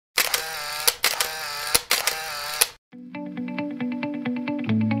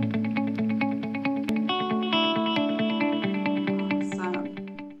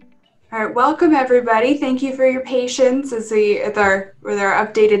right, welcome everybody. Thank you for your patience as with our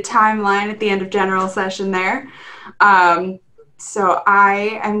updated timeline at the end of general session there. So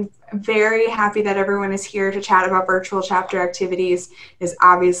I am very happy that everyone is here to chat about virtual chapter activities. Is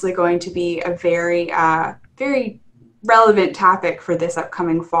obviously going to be a very relevant topic for this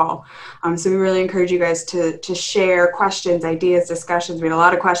upcoming fall. So we really encourage you guys to share questions, ideas, discussions. We had a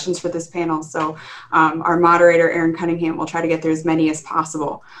lot of questions for this panel, so our moderator, Erin Cunningham, will try to get through as many as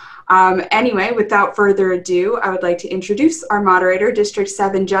possible. Anyway, without further ado, I would like to introduce our moderator, District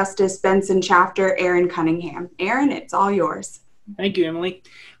 7 Justice Benson Chapter, Erin Cunningham. Erin, it's all yours. Thank you, Emily.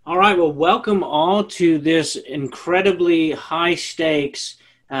 All right, well, welcome all to this incredibly high-stakes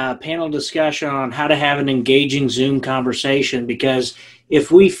panel discussion on how to have an engaging Zoom conversation, because if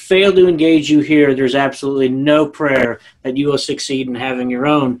we fail to engage you here, there's absolutely no prayer that you will succeed in having your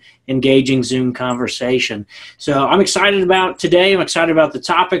own engaging Zoom conversation. So I'm excited about today. I'm excited about the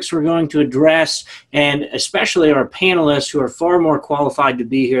topics we're going to address, and especially our panelists who are far more qualified to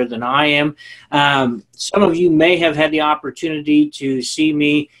be here than I am. Some of you may have had the opportunity to see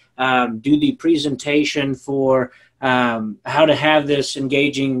me do the presentation for how to have this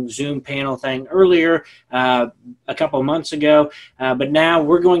engaging Zoom panel thing earlier, a couple of months ago, but now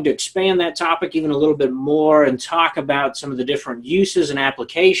we're going to expand that topic even a little bit more and talk about some of the different uses and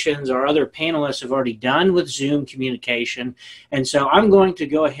applications our other panelists have already done with Zoom communication. And so I'm going to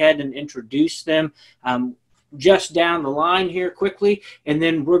go ahead and introduce them just down the line here quickly, and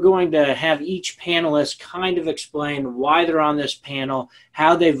then we're going to have each panelist kind of explain why they're on this panel,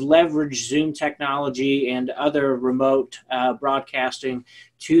 how they've leveraged Zoom technology and other remote broadcasting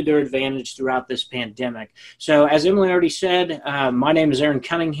to their advantage throughout this pandemic. So as Emily already said, my name is Erin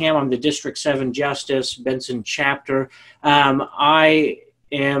Cunningham. I'm the District 7 Justice, Benson Chapter. I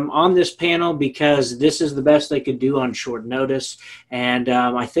am on this panel because this is the best they could do on short notice, and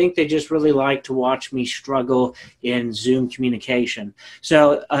I think they just really like to watch me struggle in Zoom communication.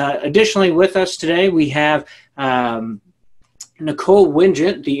 So additionally with us today we have Nicole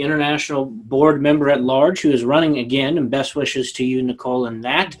Winget, the International Board Member at Large, who is running again, and best wishes to you, Nicole, in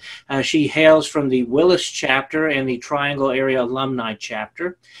that. She hails from the Willis chapter and the Triangle Area Alumni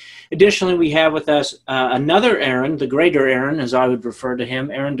chapter. Additionally, we have with us another Aaron, the greater Aaron, as I would refer to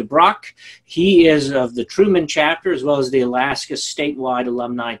him, Aaron Dobruck. He is of the Truman chapter, as well as the Alaska Statewide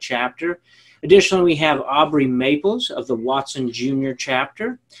Alumni chapter. Additionally, we have Aubrey Maples of the Watson Junior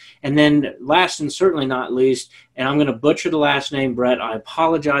chapter. And then last and certainly not least, and I'm going to butcher the last name, Brett, I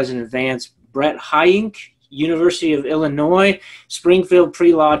apologize in advance, Brett Hyink, University of Illinois-Springfield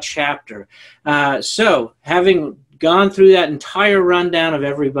Pre-Law chapter. So having gone through that entire rundown of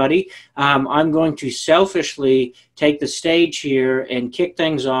everybody, I'm going to selfishly take the stage here and kick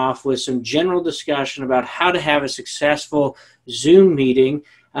things off with some general discussion about how to have a successful Zoom meeting.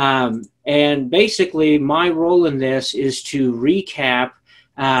 And basically my role in this is to recap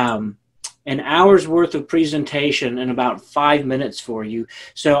an hour's worth of presentation in about 5 minutes for you.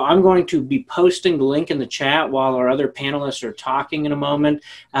 So I'm going to be posting the link in the chat while our other panelists are talking in a moment,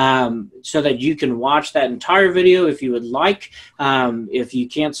 so that you can watch that entire video if you would like. If you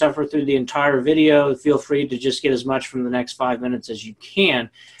can't suffer through the entire video, feel free to just get as much from the next 5 minutes as you can.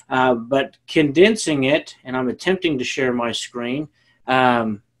 But condensing it, and I'm attempting to share my screen,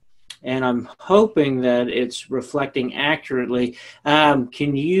 and I'm hoping that it's reflecting accurately.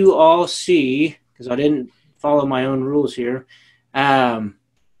 Can you all see, because I didn't follow my own rules here. Hang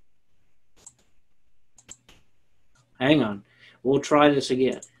on, we'll try this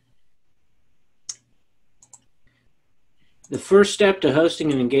again. The first step to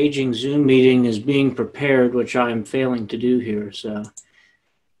hosting an engaging Zoom meeting is being prepared, which I am failing to do here. So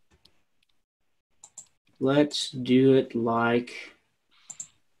let's do it like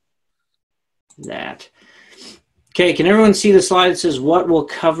that. Okay, can everyone see the slide that says what we'll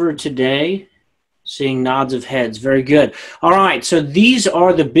cover today? Seeing nods of heads. Very good. All right, so these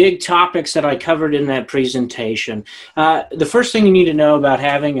are the big topics that I covered in that presentation. The first thing you need to know about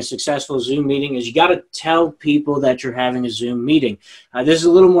having a successful Zoom meeting is you got to tell people that you're having a Zoom meeting. This is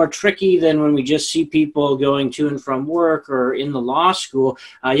a little more tricky than when we just see people going to and from work or in the law school.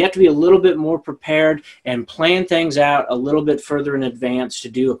 You have to be a little bit more prepared and plan things out a little bit further in advance to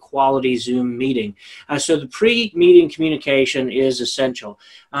do a quality Zoom meeting. So the pre-meeting communication is essential.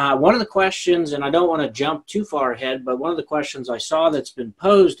 One of the questions, and I don't want to jump too far ahead, but one of the questions I saw that's been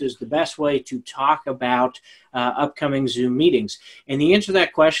posed is the best way to talk about upcoming Zoom meetings. And the answer to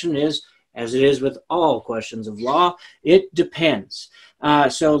that question is, as it is with all questions of law, it depends.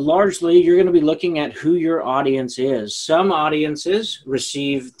 So largely, you're going to be looking at who your audience is. Some audiences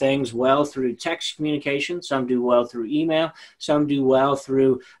receive things well through text communication. Some do well through email. Some do well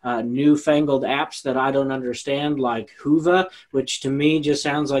through newfangled apps that I don't understand, like Hoova, which to me just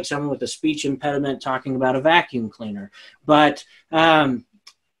sounds like someone with a speech impediment talking about a vacuum cleaner. But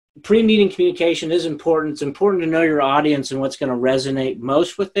pre-meeting communication is important. It's important to know your audience and what's going to resonate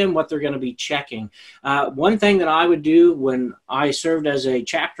most with them, what they're going to be checking. One thing that I would do when I served as a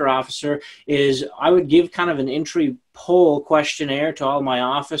chapter officer is I would give kind of an entry poll questionnaire to all my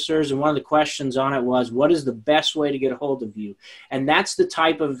officers, and one of the questions on it was, what is the best way to get a hold of you? And that's the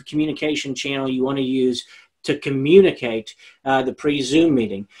type of communication channel you want to use to communicate the pre-Zoom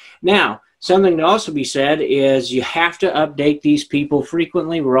meeting. Now, something to also be said is you have to update these people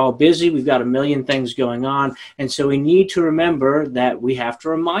frequently. We're all busy. We've got a million things going on. And so we need to remember that we have to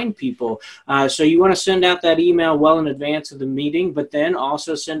remind people. So you want to send out that email well in advance of the meeting, but then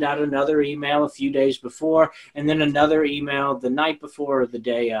also send out another email a few days before, and then another email the night before or the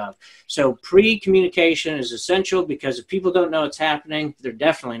day of. So pre-communication is essential, because if people don't know it's happening, they're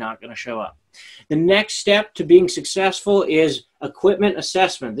definitely not going to show up. The next step to being successful is equipment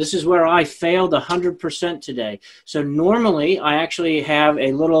assessment. This is where I failed 100% today. So normally I actually have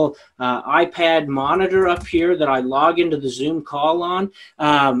a little iPad monitor up here that I log into the Zoom call on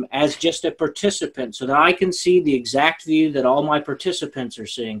as just a participant, so that I can see the exact view that all my participants are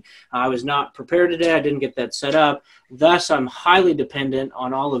seeing. I was not prepared today. I didn't get that set up. Thus, I'm highly dependent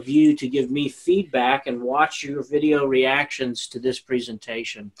on all of you to give me feedback and watch your video reactions to this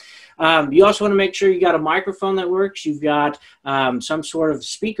presentation. You also want to make sure you got a microphone that works. You've got some sort of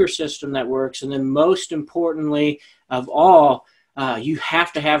speaker system that works. And then most importantly of all, you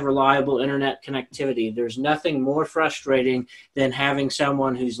have to have reliable internet connectivity. There's nothing more frustrating than having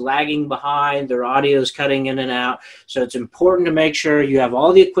someone who's lagging behind, their audio is cutting in and out. So it's important to make sure you have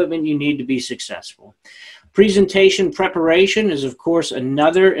all the equipment you need to be successful. Presentation preparation is, of course,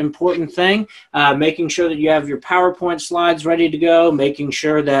 another important thing. Making sure that you have your PowerPoint slides ready to go, making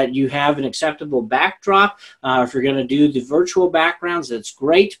sure that you have an acceptable backdrop. If you're going to do the virtual backgrounds, that's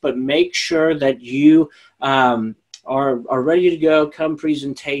great, but make sure that you are ready to go come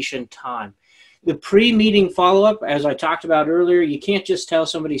presentation time. The pre-meeting follow-up, as I talked about earlier, you can't just tell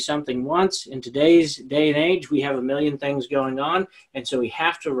somebody something once. In today's day and age, we have a million things going on, and so we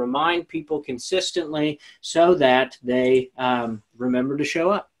have to remind people consistently so that they remember to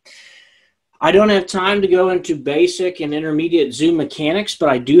show up. I don't have time to go into basic and intermediate Zoom mechanics, but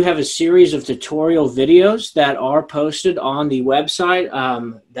I do have a series of tutorial videos that are posted on the website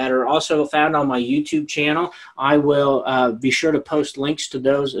that are also found on my YouTube channel. I will be sure to post links to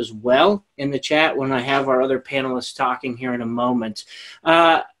those as well in the chat when I have our other panelists talking here in a moment.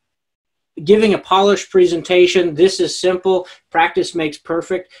 Giving a polished presentation, this is simple. Practice makes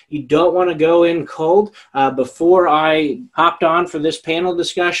perfect. You don't want to go in cold. Before I hopped on for this panel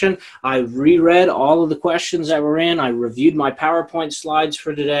discussion, I reread all of the questions that were in. I reviewed my PowerPoint slides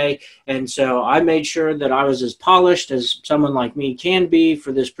for today, and so I made sure that I was as polished as someone like me can be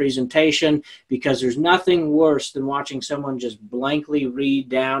for this presentation, because there's nothing worse than watching someone just blankly read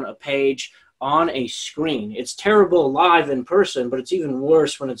down a page on a screen. It's terrible live in person, but it's even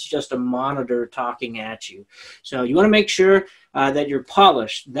worse when it's just a monitor talking at you. So you want to make sure that you're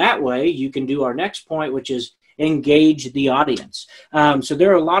polished. That way you can do our next point, which is engage the audience. So there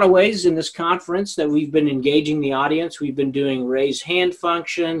are a lot of ways in this conference that we've been engaging the audience. We've been doing raise hand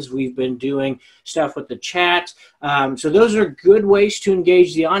functions. We've been doing stuff with the chat. So those are good ways to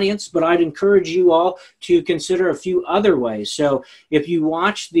engage the audience, but I'd encourage you all to consider a few other ways. So if you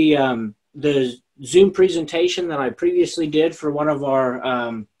watch the Zoom presentation that I previously did for one of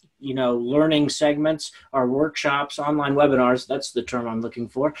our learning segments, our workshops, online webinars, that's the term I'm looking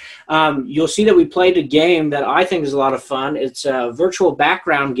for. You'll see that we played a game that I think is a lot of fun. It's a virtual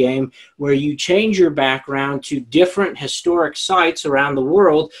background game where you change your background to different historic sites around the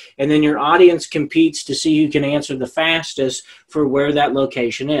world, and then your audience competes to see who can answer the fastest for where that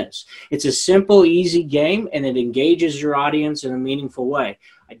location is. It's a simple, easy game, and it engages your audience in a meaningful way.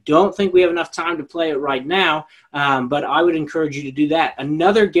 I don't think we have enough time to play it right now, but I would encourage you to do that.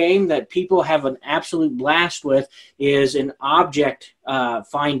 Another game that people have an absolute blast with is an object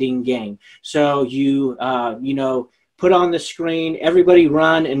finding game. So you put on the screen, everybody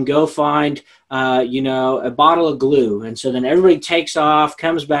run and go find, a bottle of glue. And so then everybody takes off,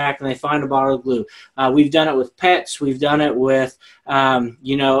 comes back, and they find a bottle of glue. We've done it with pets. We've done it with,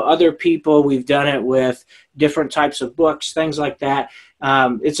 other people. We've done it with different types of books, things like that.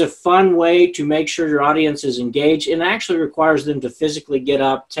 It's a fun way to make sure your audience is engaged, and actually requires them to physically get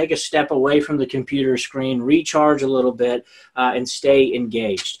up, take a step away from the computer screen, recharge a little bit, and stay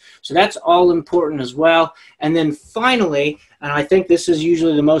engaged. So that's all important as well. And then finally, and I think this is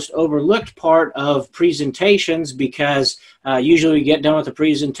usually the most overlooked part of presentations, because usually we get done with the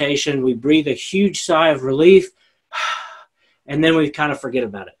presentation, we breathe a huge sigh of relief, and then we kind of forget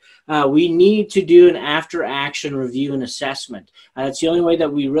about it. We need to do an after-action review and assessment. It's the only way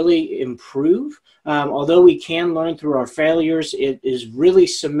that we really improve. Although we can learn through our failures, it is really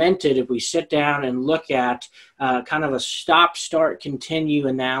cemented if we sit down and look at kind of a stop, start, continue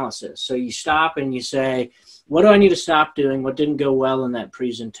analysis. So you stop and you say, what do I need to stop doing? What didn't go well in that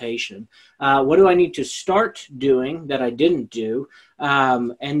presentation? What do I need to start doing that I didn't do?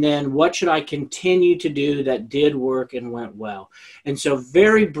 And then what should I continue to do that did work and went well? And so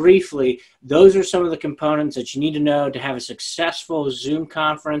very briefly, those are some of the components that you need to know to have a successful Zoom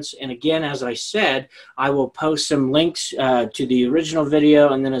conference. And again, as I said, I will post some links to the original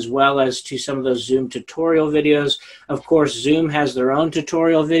video, and then as well as to some of those Zoom tutorial videos. Of course, Zoom has their own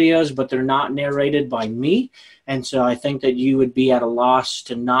tutorial videos, but they're not narrated by me. And so I think that you would be at a loss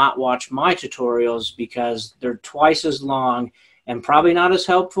to not watch my tutorials, because they're twice as long and probably not as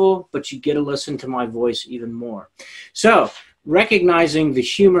helpful, but you get to listen to my voice even more. So recognizing the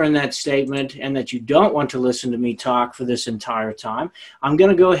humor in that statement and that you don't want to listen to me talk for this entire time, I'm going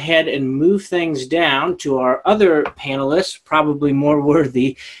to go ahead and move things down to our other panelists, probably more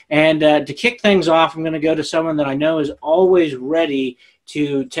worthy. And to kick things off, I'm going to go to someone that I know is always ready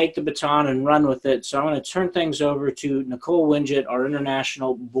to take the baton and run with it. So I'm going to turn things over to Nicole Winget, our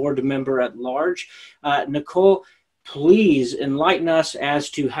International Board Member at Large. Nicole, please enlighten us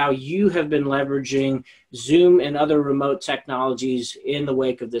as to how you have been leveraging Zoom and other remote technologies in the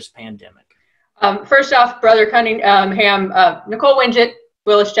wake of this pandemic. First off, Brother Cunningham, Nicole Winget,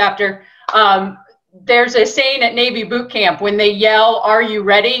 Willis chapter. There's a saying at Navy boot camp: when they yell, "Are you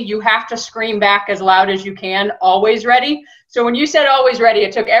ready?" you have to scream back as loud as you can, "Always ready." So when you said "always ready,"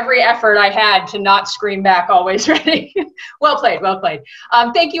 it took every effort I had to not scream back "always ready." Well played, well played.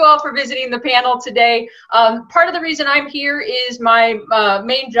 Thank you all for visiting the panel today. Part of the reason I'm here is my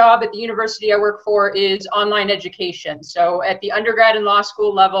main job at the university I work for is online education. So at the undergrad and law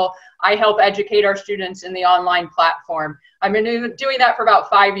school level, I help educate our students in the online platform. I've been doing that for about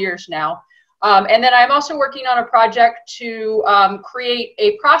 5 years now. And then I'm also working on a project to create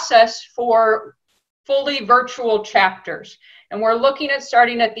a process for fully virtual chapters. And we're looking at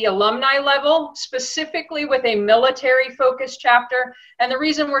starting at the alumni level, specifically with a military-focused chapter. And the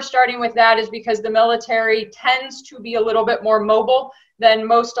reason we're starting with that is because the military tends to be a little bit more mobile than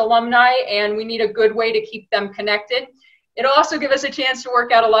most alumni, and we need a good way to keep them connected. It'll also give us a chance to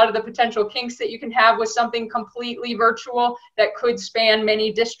work out a lot of the potential kinks that you can have with something completely virtual that could span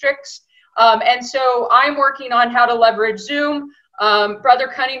many districts. And so I'm working on how to leverage Zoom. Brother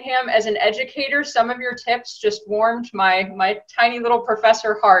Cunningham, as an educator, some of your tips just warmed my tiny little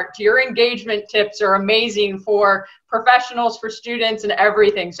professor heart. Your engagement tips are amazing for professionals, for students, and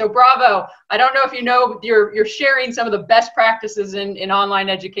everything. So bravo. I don't know if you know, you're sharing some of the best practices in online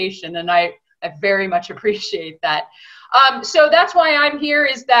education, and I very much appreciate that. So that's why I'm here,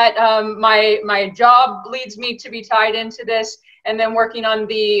 is that my job leads me to be tied into this, and then working on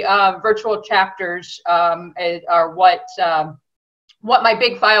the virtual chapters are what my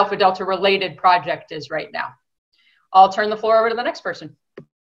Big Phi Alpha Delta related project is right now. I'll turn the floor over to the next person.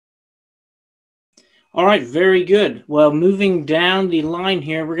 All right, very good. Well, moving down the line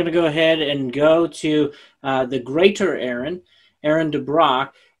here, we're going to go ahead and go to the greater Aaron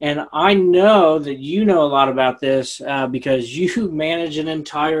Dobruck. And I know that you know a lot about this because you manage an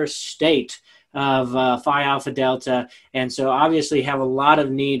entire state of Phi Alpha Delta, and so obviously have a lot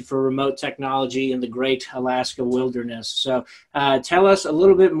of need for remote technology in the great Alaska wilderness. So tell us a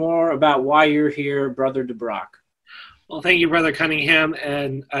little bit more about why you're here, Brother Dobruck. Well, thank you, Brother Cunningham,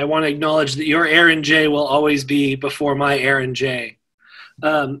 and I want to acknowledge that your Aaron J will always be before my Aaron J.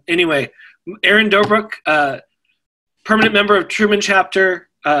 Anyway, Aaron Dobruck, permanent member of Truman chapter,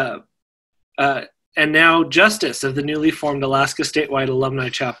 and now Justice of the newly formed Alaska Statewide Alumni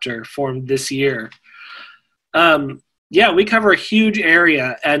chapter, formed this year. Yeah, we cover a huge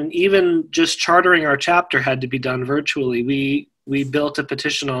area, and even just chartering our chapter had to be done virtually. We built a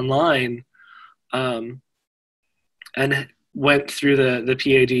petition online and went through the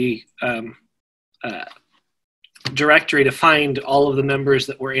P.A.D. directory to find all of the members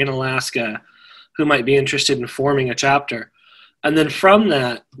that were in Alaska who might be interested in forming a chapter. And then from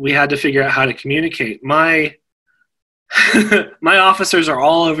that, we had to figure out how to communicate. My my officers are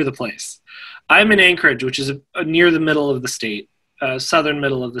all over the place. I'm in Anchorage, which is near the middle of the state, southern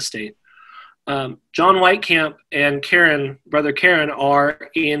middle of the state. John Whitecamp and brother Karen, are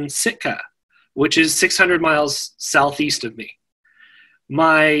in Sitka, which is 600 miles southeast of me.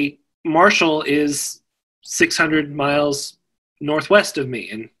 My Marshall is 600 miles northwest of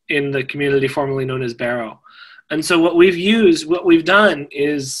me in the community formerly known as Barrow. And so what we've done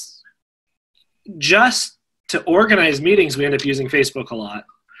is, just to organize meetings, we end up using Facebook a lot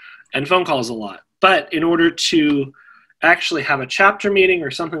and phone calls a lot. But in order to actually have a chapter meeting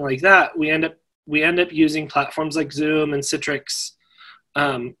or something like that, we end up using platforms like Zoom and Citrix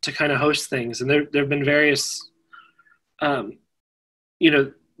to kind of host things. And there have been various,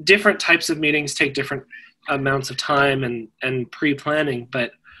 different types of meetings take different amounts of time and pre-planning.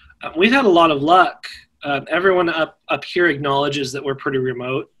 But we've had a lot of luck. Everyone up here acknowledges that we're pretty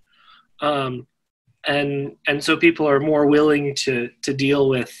remote. And so people are more willing to deal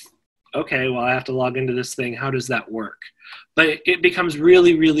with, okay, well, I have to log into this thing. How does that work? But it becomes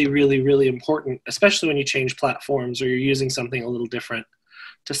really, really, really, really important, especially when you change platforms or you're using something a little different,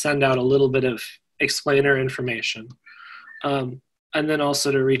 to send out a little bit of explainer information. And then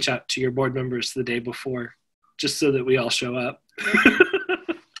also to reach out to your board members the day before, just so that we all show up.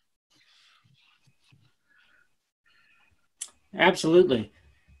 Absolutely.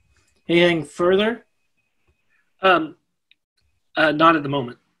 Anything further? Not at the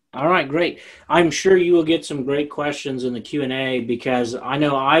moment. All right, great. I'm sure you will get some great questions in the Q&A, because I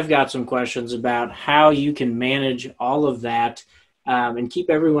know I've got some questions about how you can manage all of that and keep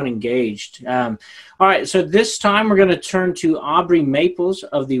everyone engaged. All right, so this time we're going to turn to Aubrey Maples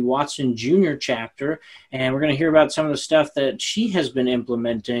of the Watson Junior chapter, and we're going to hear about some of the stuff that she has been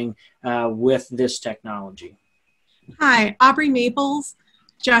implementing with this technology. Hi, Aubrey Maples,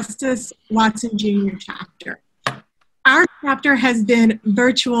 Justice Watson Junior chapter. Our chapter has been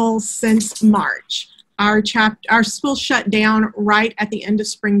virtual since March. Our school shut down right at the end of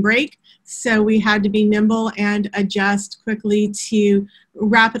spring break, so we had to be nimble and adjust quickly to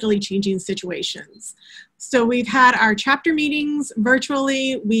rapidly changing situations. So we've had our chapter meetings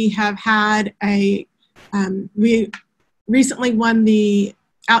virtually. We have had we recently won the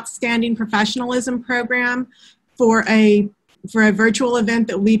Outstanding Professionalism Program for a virtual event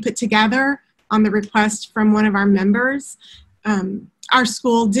that we put together on the request from one of our members. Our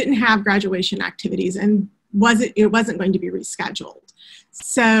school didn't have graduation activities, and it wasn't going to be rescheduled.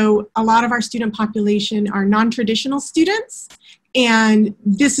 So a lot of our student population are non-traditional students, and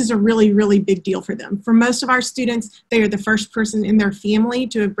this is a really, really big deal for them. For most of our students, they are the first person in their family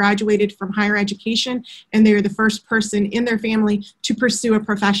to have graduated from higher education, and they are the first person in their family to pursue a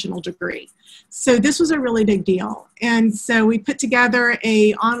professional degree. So this was a really big deal. And so we put together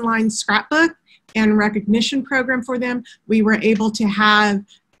an online scrapbook and recognition program for them. We were able to have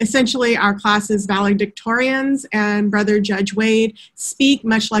essentially our classes valedictorians and Brother Judge Wade speak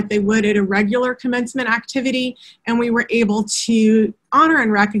much like they would at a regular commencement activity, and we were able to honor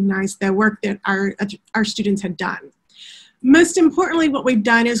and recognize the work that our students had done. Most importantly, what we've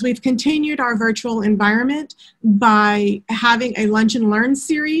done is we've continued our virtual environment by having a Lunch and Learn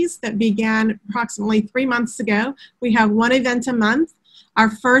series that began approximately 3 months ago. We have one event a month. Our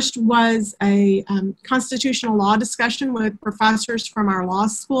first was a constitutional law discussion with professors from our law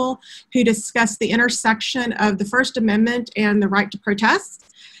school who discussed the intersection of the First Amendment and the right to protest.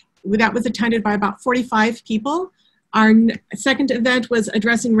 That was attended by about 45 people. Our second event was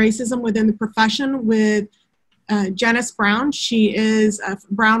addressing racism within the profession with Janice Brown. She is a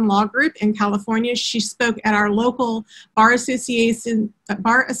Brown Law Group in California. She spoke at our local Bar Association's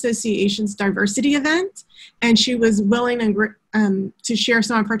diversity event, and she was willing to share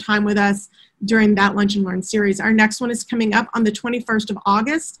some of her time with us during that Lunch and Learn series. Our next one is coming up on the 21st of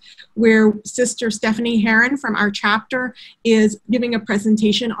August, where Sister Stephanie Herron from our chapter is giving a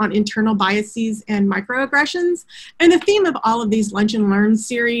presentation on internal biases and microaggressions. And the theme of all of these Lunch and Learn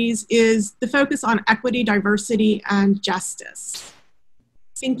series is the focus on equity, diversity, and justice.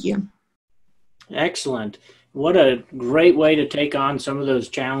 Thank you. Excellent. What a great way to take on some of those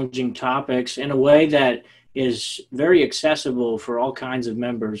challenging topics in a way that is very accessible for all kinds of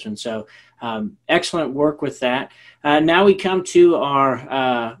members. And so excellent work with that. Now we come to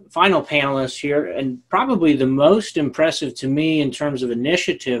our final panelist here, and probably the most impressive to me in terms of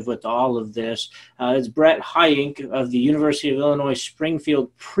initiative with all of this is Brett Hyink of the University of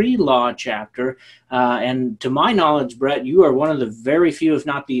Illinois-Springfield pre-law chapter. And to my knowledge, Brett, you are one of the very few, if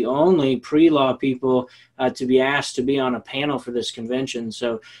not the only, pre-law people to be asked to be on a panel for this convention.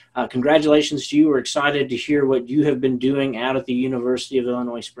 So congratulations to you. We're excited to hear what you have been doing out at the University of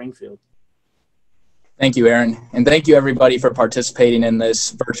Illinois-Springfield. Thank you, Aaron. And thank you, everybody, for participating in this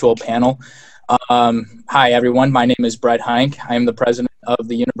virtual panel. Hi, everyone. My name is Brett Hyink. I am the president of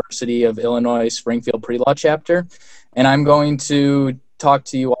the University of Illinois-Springfield Pre-Law Chapter, and I'm going to talk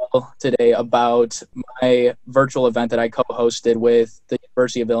to you all today about my virtual event that I co-hosted with the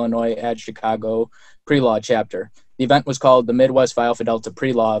University of Illinois at Chicago Pre-Law Chapter. The event was called the Midwest Phi Alpha Delta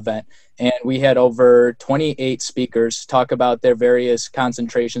Pre-Law Event, and we had over 28 speakers talk about their various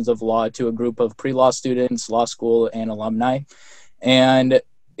concentrations of law to a group of pre-law students, law school, and alumni. And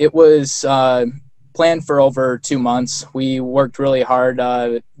it was planned for over 2 months. We worked really hard.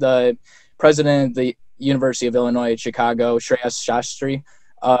 The president of the University of Illinois at Chicago, Shreyas Shastri,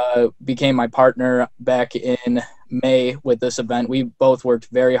 became my partner back in May with this event. We both worked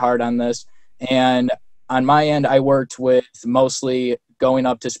very hard on this. And on my end, I worked with mostly going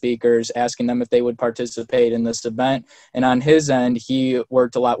up to speakers, asking them if they would participate in this event. And on his end, he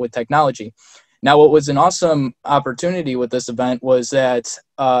worked a lot with technology. Now, what was an awesome opportunity with this event was that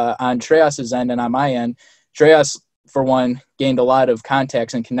on Shreyas's end and on my end, Shreyas, for one, gained a lot of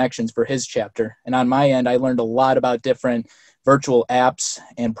contacts and connections for his chapter. And on my end, I learned a lot about different virtual apps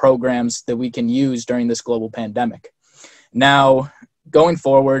and programs that we can use during this global pandemic. Now, going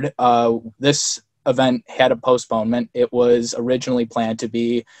forward, this event had a postponement. It was originally planned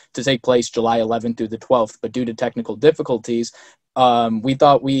to take place July 11th through the 12th, but due to technical difficulties, we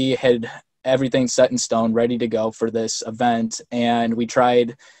thought we had everything set in stone, ready to go for this event. And we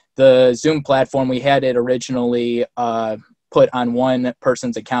tried the Zoom platform. We had it originally put on one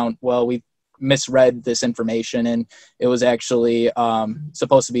person's account. Well, we misread this information, and it was actually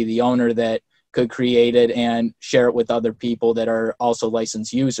supposed to be the owner that could create it and share it with other people that are also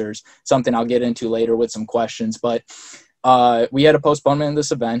licensed users, something I'll get into later with some questions. But we had a postponement of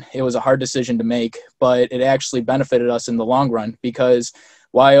this event. It was a hard decision to make, but it actually benefited us in the long run, because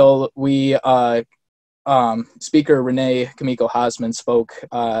while we speaker Renee Kamiko Hosman spoke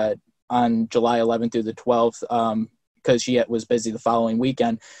on July 11th through the 12th because she was busy the following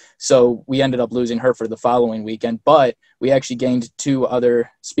weekend. So we ended up losing her for the following weekend, but we actually gained 2 other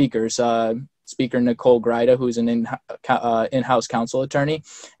speakers, Speaker Nicole Grida, who's an in-house counsel attorney,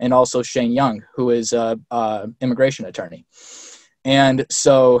 and also Shane Young, who is an immigration attorney. And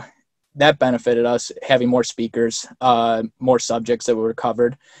so that benefited us, having more speakers, more subjects that were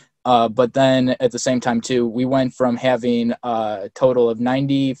covered. But then at the same time, too, we went from having a total of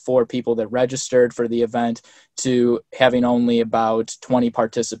 94 people that registered for the event to having only about 20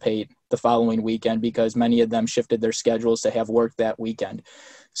 participate the following weekend, because many of them shifted their schedules to have work that weekend.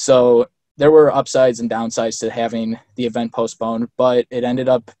 So there were upsides and downsides to having the event postponed, but it ended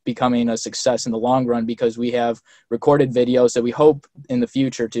up becoming a success in the long run, because we have recorded videos that we hope in the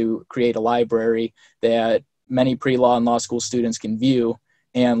future to create a library that many pre-law and law school students can view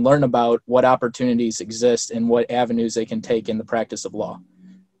and learn about what opportunities exist and what avenues they can take in the practice of law.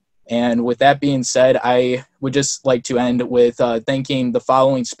 And with that being said, I would just like to end with thanking the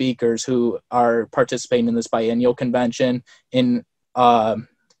following speakers who are participating in this biennial convention.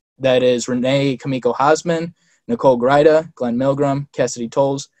 That is Renee Kamiko Hosman, Nicole Grida, Glenn Milgram, Cassidy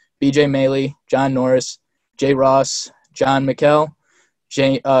Tolles, BJ Maley, John Norris, Jay Ross, John McKell,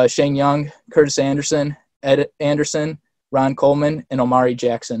 Shane Young, Curtis Anderson, Ed Anderson, Ron Coleman, and Omari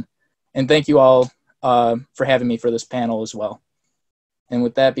Jackson. And thank you all for having me for this panel as well. And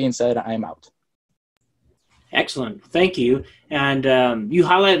with that being said, I am out. Excellent. Thank you. And you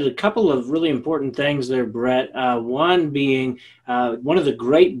highlighted a couple of really important things there, Brett. One being one of the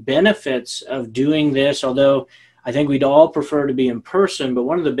great benefits of doing this, although I think we'd all prefer to be in person, but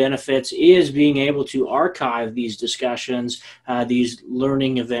one of the benefits is being able to archive these discussions, these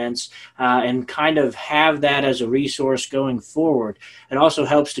learning events, and kind of have that as a resource going forward. It also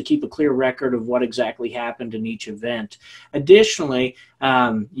helps to keep a clear record of what exactly happened in each event. Additionally,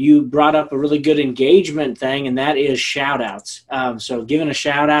 you brought up a really good engagement thing, and that is shout outs. So giving a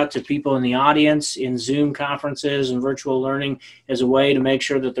shout out to people in the audience in Zoom conferences and virtual learning is a way to make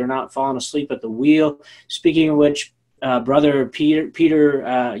sure that they're not falling asleep at the wheel. Speaking of which, Brother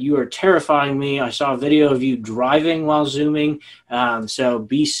Peter, you are terrifying me. I saw a video of you driving while Zooming. So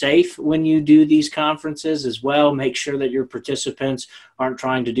be safe when you do these conferences as well. Make sure that your participants aren't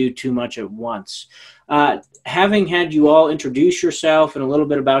trying to do too much at once. Having had you all introduce yourself and a little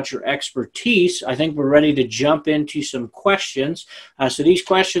bit about your expertise, I think we're ready to jump into some questions. So these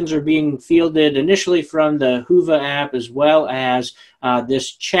questions are being fielded initially from the Whova app, as well as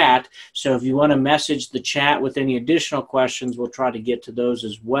this chat. So if you want to message the chat with any additional questions, we'll try to get to those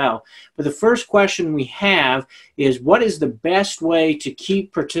as well. But the first question we have is, what is the best way to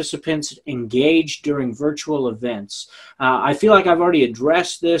keep participants engaged during virtual events? I feel like I've already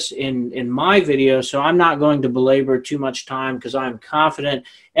addressed this in my video, so I'm not going to belabor too much time because I'm confident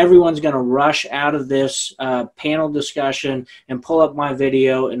everyone's going to rush out of this panel discussion and pull up my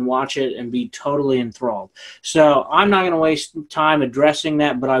video and watch it and be totally enthralled. So I'm not going to waste time addressing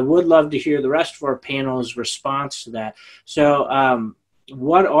that, but I would love to hear the rest of our panel's response to that. So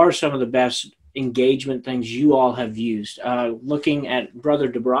what are some of the best engagement things you all have used? Looking at Brother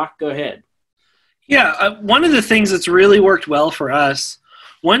Dobruck, go ahead. Yeah, one of the things that's really worked well for us,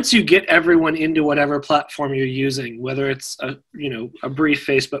 once you get everyone into whatever platform you're using, whether it's a brief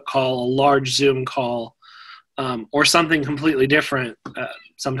Facebook call, a large Zoom call, or something completely different,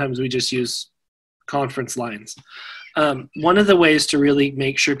 sometimes we just use conference lines. One of the ways to really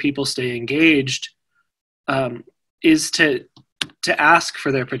make sure people stay engaged is to ask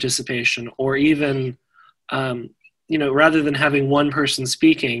for their participation, or even, rather than having one person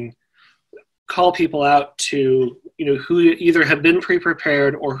speaking, call people out to, who either have been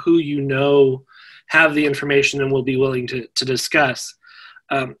pre-prepared or who have the information and will be willing to discuss.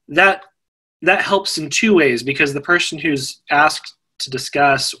 That helps in two ways, because the person who's asked to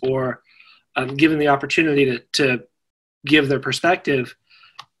discuss or given the opportunity to give their perspective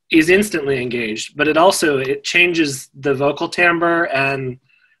is instantly engaged, but it changes the vocal timbre, and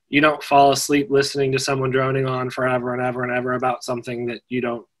you don't fall asleep listening to someone droning on forever and ever and ever about something that you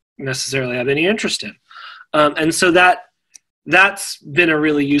don't necessarily have any interest in. And so that's been a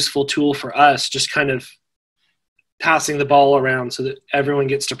really useful tool for us, just kind of passing the ball around so that everyone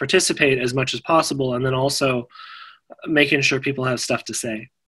gets to participate as much as possible, and then also making sure people have stuff to say.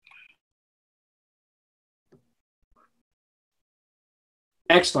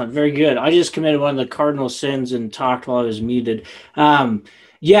 Excellent. Very good. I just committed one of the cardinal sins and talked while I was muted. And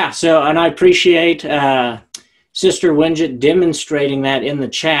I appreciate Sister Winget demonstrating that in the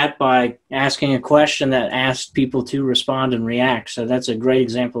chat by asking a question that asked people to respond and react. So that's a great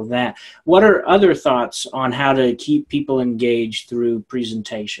example of that. What are other thoughts on how to keep people engaged through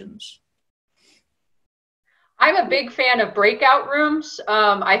presentations? I'm a big fan of breakout rooms.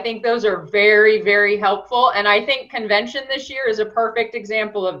 I think those are very, very helpful. And I think convention this year is a perfect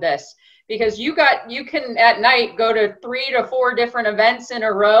example of this, because you can at night go to 3 to 4 different events in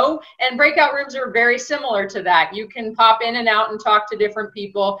a row, and breakout rooms are very similar to that. You can pop in and out and talk to different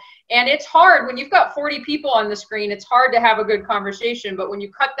people. And it's hard when you've got 40 people on the screen, it's hard to have a good conversation. But when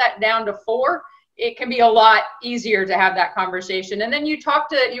you cut that down to 4, it can be a lot easier to have that conversation. And then you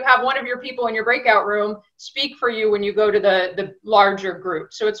have one of your people in your breakout room speak for you when you go to the larger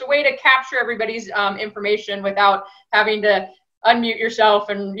group. So it's a way to capture everybody's information without having to unmute yourself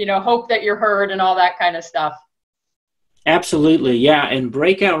and, hope that you're heard and all that kind of stuff. Absolutely. Yeah. And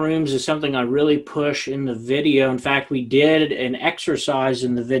breakout rooms is something I really push in the video. In fact, we did an exercise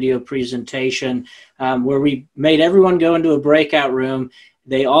in the video presentation where we made everyone go into a breakout room.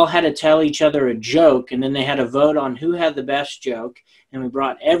 They all had to tell each other a joke, and then they had to vote on who had the best joke. And we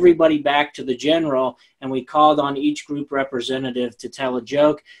brought everybody back to the general, and we called on each group representative to tell a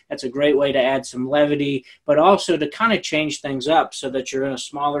joke. That's a great way to add some levity, but also to kind of change things up so that you're in a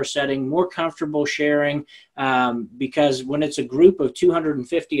smaller setting, more comfortable sharing, because when it's a group of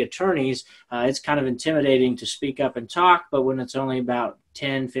 250 attorneys, it's kind of intimidating to speak up and talk, but when it's only about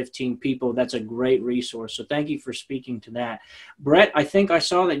 10, 15 people, that's a great resource. So thank you for speaking to that. Brett, I think I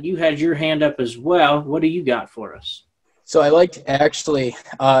saw that you had your hand up as well. What do you got for us? So I like to actually,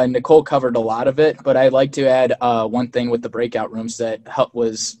 Nicole covered a lot of it, but I'd like to add one thing with the breakout rooms that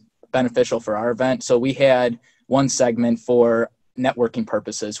was beneficial for our event. So we had one segment for networking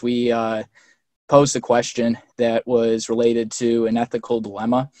purposes. We posed a question that was related to an ethical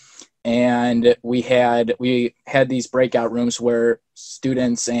dilemma. And we had these breakout rooms where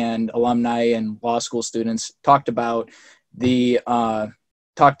students and alumni and law school students talked through the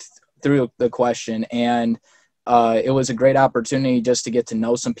question, and it was a great opportunity just to get to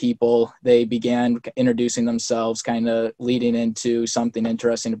know some people. They began introducing themselves, kind of leading into something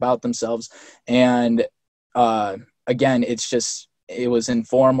interesting about themselves. And again, it was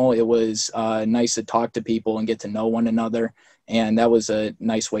informal. It was nice to talk to people and get to know one another. And that was a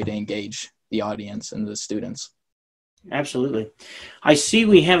nice way to engage the audience and the students. Absolutely. I see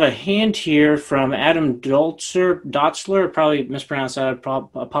we have a hand here from Adam Dotzler, probably mispronounced that, I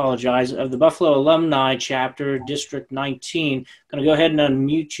apologize, of the Buffalo Alumni Chapter, District 19. I'm going to go ahead and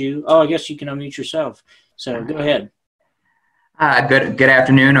unmute you. Oh, I guess you can unmute yourself. So go ahead. Good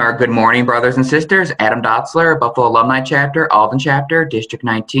afternoon or good morning, brothers and sisters. Adam Dotzler, Buffalo Alumni Chapter, Alden Chapter, District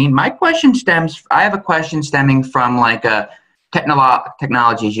 19. I have a question stemming from like a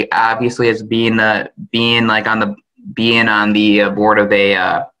technology. Obviously, as being on the board of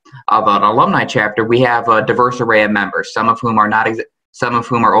an alumni chapter, we have a diverse array of members. Some of whom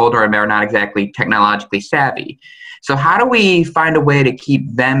are older and are not exactly technologically savvy. So, how do we find a way to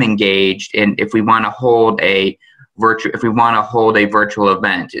keep them engaged? If we want to hold a virtual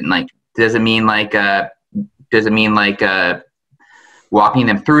event, and like, does it mean like walking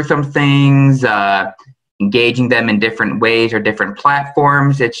them through some things, engaging them in different ways or different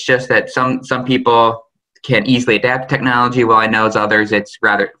platforms? It's just that some people can easily adapt to technology, while I know for others it's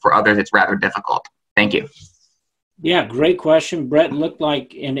rather difficult. Thank you. Yeah, great question. Brett, looked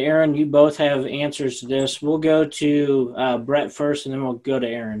like, and Aaron, you both have answers to this. We'll go to Brett first, and then we'll go to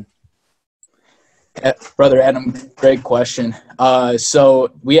Aaron. Brother Adam, great question.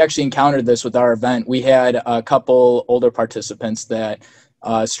 So we actually encountered this with our event. We had a couple older participants that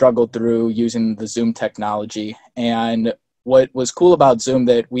struggled through using the Zoom technology. And what was cool about Zoom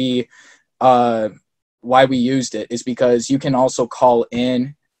that why we used it is because you can also call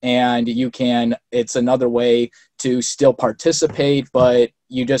in, and it's another way to still participate, but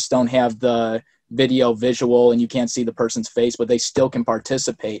you just don't have the visual, and you can't see the person's face, but they still can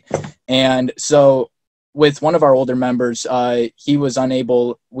participate. And so with one of our older members, he was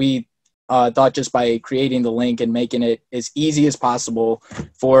unable. We thought just by creating the link and making it as easy as possible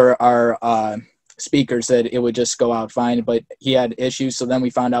for our speakers that it would just go out fine, but he had issues. So then we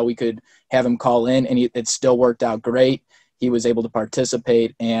found out we could have him call in, and it still worked out great. He was able to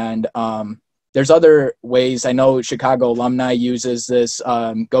participate, and there's other ways. I know Chicago Alumni uses this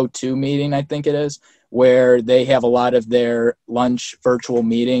Go-To meeting, I think it is, where they have a lot of their lunch virtual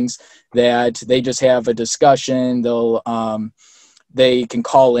meetings that they just have a discussion. They can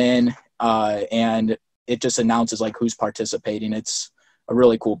call in, and it just announces like who's participating. It's a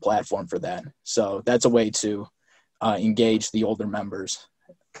really cool platform for that. So that's a way to engage the older members.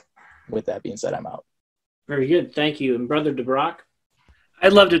 With that being said, I'm out. Very good. Thank you. And Brother Dobruck?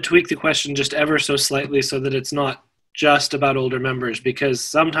 I'd love to tweak the question just ever so slightly so that it's not just about older members, because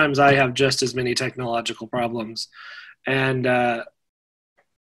sometimes I have just as many technological problems. And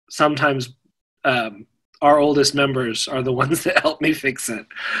sometimes our oldest members are the ones that help me fix it.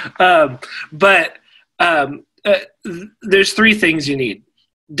 But there's three things you need: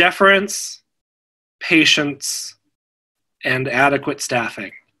 deference, patience, and adequate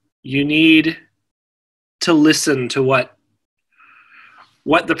staffing. You need to listen to what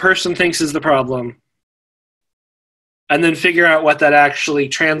the person thinks is the problem, and then figure out what that actually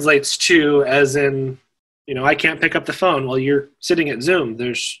translates to, as in, I can't pick up the phone while you're sitting at Zoom.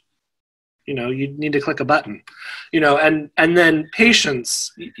 There's, you need to click a button, and then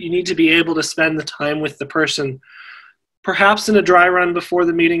patience. You need to be able to spend the time with the person, perhaps in a dry run before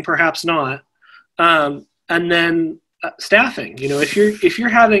the meeting, perhaps not. And then staffing. If you're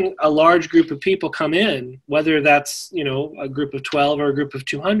having a large group of people come in, whether that's a group of 12 or a group of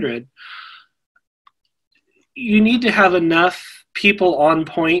 200, you need to have enough people on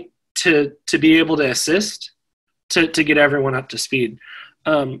point to be able to assist to get everyone up to speed.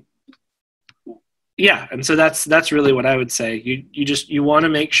 And so that's really what I would say. You want to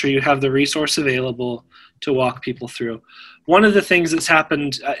make sure you have the resource available to walk people through. One of the things that's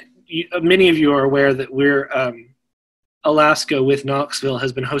happened, many of you are aware that we're Alaska with Knoxville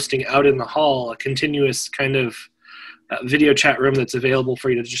has been hosting out in the hall a continuous kind of video chat room that's available for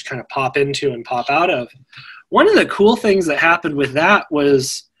you to just kind of pop into and pop out of. One of the cool things that happened with that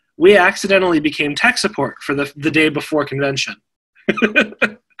was we accidentally became tech support for the day before convention.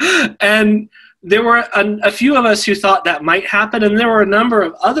 And there were a few of us who thought that might happen, and there were a number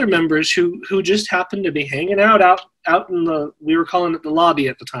of other members who just happened to be hanging out in we were calling it the lobby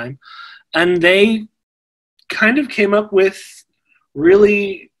at the time, and they kind of came up with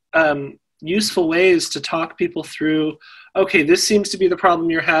really useful ways to talk people through, okay, this seems to be the problem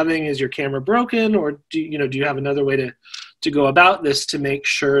you're having. Is your camera broken? Or do you have another way to go about this to make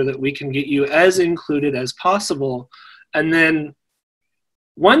sure that we can get you as included as possible? And then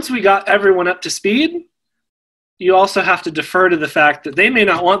once we got everyone up to speed, you also have to defer to the fact that they may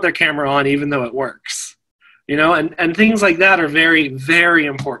not want their camera on even though it works, and things like that are very, very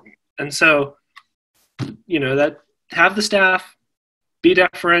important. And so, that have the staff, be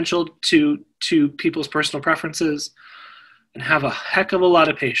deferential to people's personal preferences, and have a heck of a lot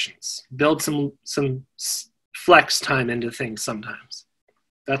of patience. Build some flex time into things sometimes.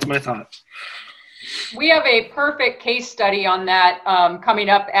 That's my thought. We have a perfect case study on that coming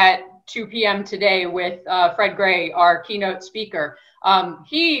up at 2 p.m. today with Fred Gray, our keynote speaker.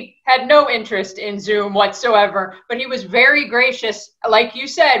 He had no interest in Zoom whatsoever, but he was very gracious, like you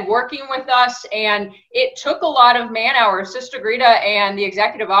said, working with us, and it took a lot of man hours. Sister Greta and the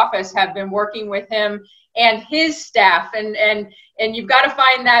executive office have been working with him and his staff, and you've got to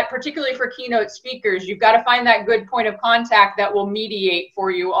find that, particularly for keynote speakers, you've got to find that good point of contact that will mediate for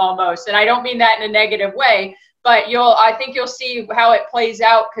you almost. And I don't mean that in a negative way, but I think you'll see how it plays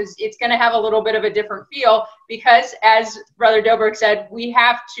out, because it's going to have a little bit of a different feel, because as Brother Dobruck said, we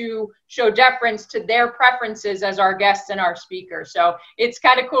have to show deference to their preferences as our guests and our speakers. So it's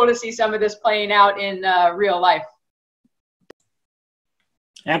kind of cool to see some of this playing out in real life.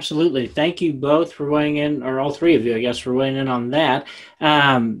 Absolutely. Thank you both for weighing in, or all three of you, I guess, for weighing in on that.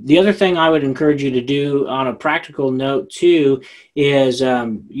 The other thing I would encourage you to do on a practical note, too, is,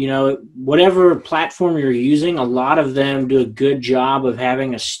 whatever platform you're using, a lot of them do a good job of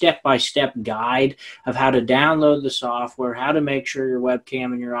having a step-by-step guide of how to download the software, how to make sure your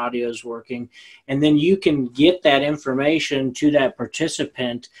webcam and your audio is working, and then you can get that information to that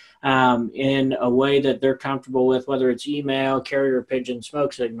participant in a way that they're comfortable with, whether it's email, carrier pigeon,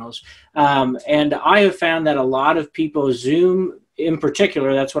 smoke signals. And I have found that a lot of people, Zoom in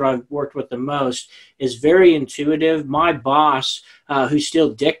particular, that's what I've worked with the most, is very intuitive. My boss, who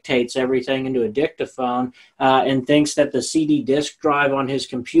still dictates everything into a dictaphone and thinks that the CD disk drive on his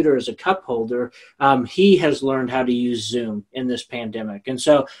computer is a cup holder, he has learned how to use Zoom in this pandemic. And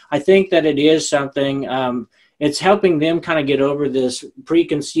so I think that it is something, it's helping them kind of get over this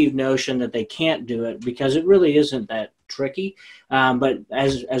preconceived notion that they can't do it, because it really isn't that tricky. But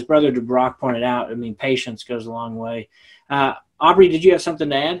as Brother Dobruck pointed out, I mean, patience goes a long way. Aubrey, did you have something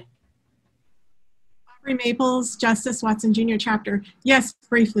to add? Aubrey Maples, Justice Watson Jr. chapter. Yes,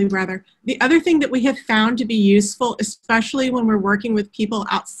 briefly, brother. The other thing that we have found to be useful, especially when we're working with people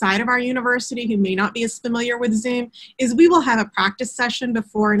outside of our university who may not be as familiar with Zoom, is we will have a practice session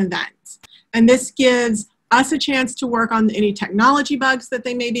before an event. And this gives us a chance to work on any technology bugs that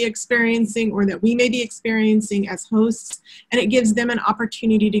they may be experiencing or that we may be experiencing as hosts, and it gives them an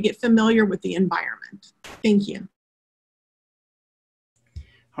opportunity to get familiar with the environment. Thank you.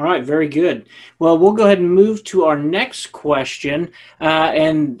 All right, very good. Well, we'll go ahead and move to our next question.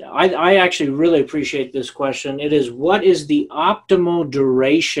 And I actually really appreciate this question. It is, what is the optimal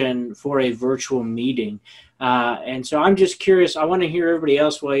duration for a virtual meeting? And so I'm just curious. I want to hear everybody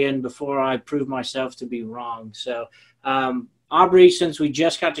else weigh in before I prove myself to be wrong. So Aubrey, since we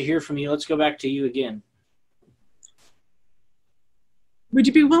just got to hear from you, let's go back to you again. Would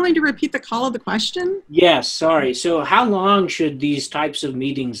you be willing to repeat the call of the question? Yes, sorry. So how long should these types of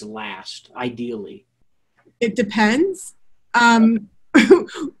meetings last, ideally? It depends. We're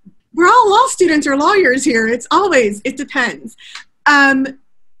all law students or lawyers here. It depends.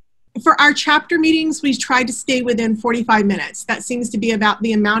 For our chapter meetings, we try to stay within 45 minutes. That seems to be about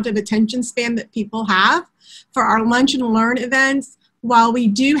the amount of attention span that people have. For our lunch and learn events, while we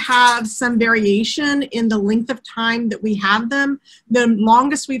do have some variation in the length of time that we have them, the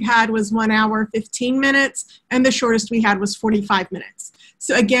longest we've had was 1 hour, 15 minutes, and the shortest we had was 45 minutes.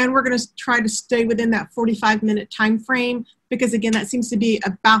 So again, we're going to try to stay within that 45-minute time frame, because again, that seems to be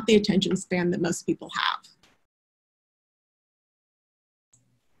about the attention span that most people have.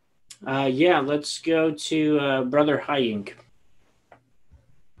 Yeah, let's go to Brother Hyink.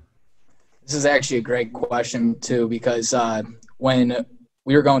 This is actually a great question, too, because when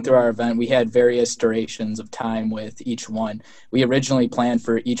we were going through our event, we had various durations of time with each one. We originally planned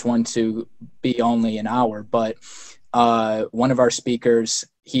for each one to be only an hour, but one of our speakers,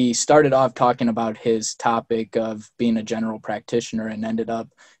 he started off talking about his topic of being a general practitioner and ended up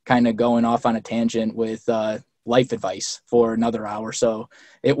kind of going off on a tangent with life advice for another hour. So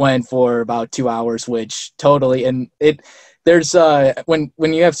it went for about 2 hours, which totally, and there's when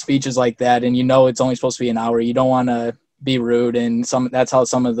you have speeches like that and you know it's only supposed to be an hour, you don't want to be rude, and that's how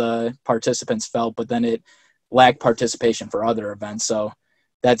some of the participants felt, but then it lacked participation for other events. So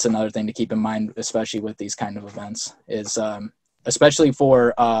that's another thing to keep in mind, especially with these kind of events, is especially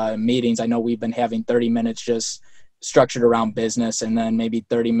for meetings. I know we've been having 30 minutes just structured around business, and then maybe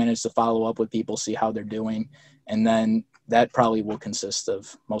 30 minutes to follow up with people, see how they're doing, and then that probably will consist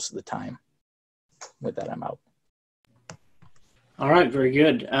of most of the time. With that, I'm out. All right, very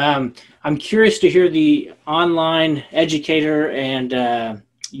good. I'm curious to hear the online educator and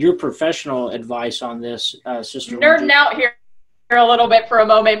your professional advice on this, Sister. Nerding out here a little bit for a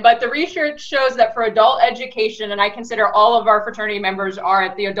moment, but the research shows that for adult education, and I consider all of our fraternity members are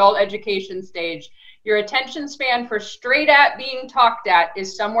at the adult education stage, your attention span for straight at being talked at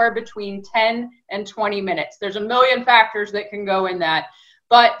is somewhere between 10 and 20 minutes. There's a million factors that can go in that.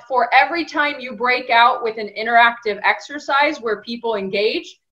 But for every time you break out with an interactive exercise where people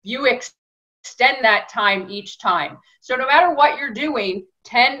engage, you extend that time each time. So no matter what you're doing,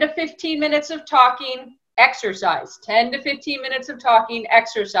 10 to 15 minutes of talking, exercise, 10 to 15 minutes of talking,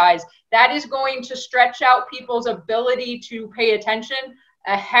 exercise. That is going to stretch out people's ability to pay attention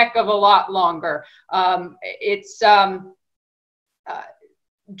a heck of a lot longer.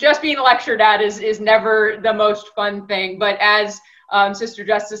 Just being lectured at is never the most fun thing. But as Sister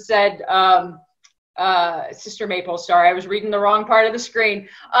Justice said, Sister Maple, sorry, I was reading the wrong part of the screen.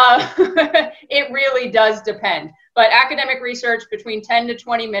 It really does depend. But academic research between 10 to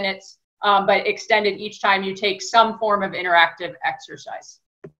 20 minutes, but extended each time you take some form of interactive exercise.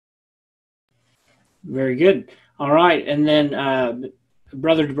 Very good. All right. And then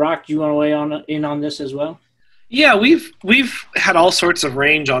Brother Dobruck, do you want to weigh in on this as well? Yeah, we've had all sorts of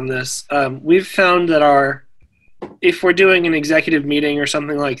range on this. We've found that if we're doing an executive meeting or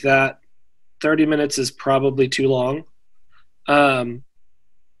something like that, 30 minutes is probably too long.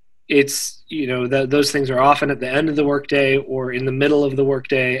 It's, those things are often at the end of the workday or in the middle of the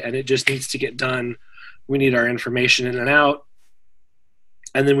workday, and it just needs to get done. We need our information in and out,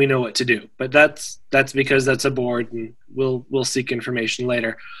 and then we know what to do. But that's because that's a board, and we'll seek information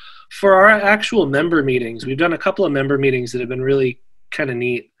later. For our actual member meetings, we've done a couple of member meetings that have been really kind of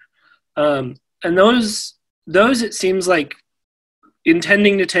neat. And those it seems like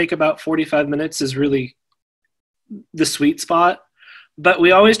intending to take about 45 minutes is really the sweet spot. But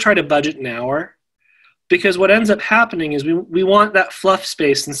we always try to budget an hour, because what ends up happening is we want that fluff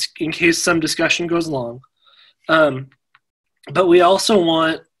space in case some discussion goes long. But we also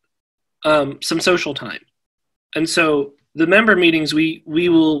want some social time. And so the member meetings, we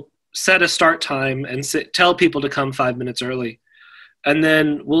will set a start time and tell people to come 5 minutes early. And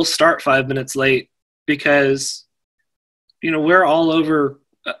then we'll start 5 minutes late because, we're all over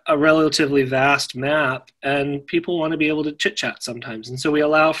a relatively vast map, and people want to be able to chit chat sometimes. And so we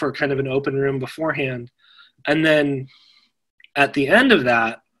allow for kind of an open room beforehand. And then at the end of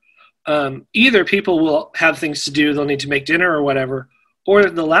that, either people will have things to do, they'll need to make dinner or whatever, or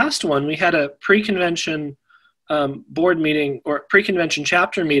the last one, we had a pre-convention board meeting or pre-convention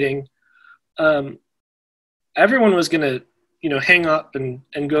chapter meeting. Everyone was going to, hang up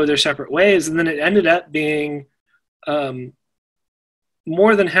and go their separate ways. And then it ended up being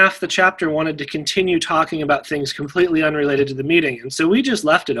more than half the chapter wanted to continue talking about things completely unrelated to the meeting. And so we just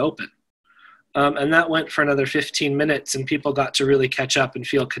left it open. And that went for another 15 minutes, and people got to really catch up and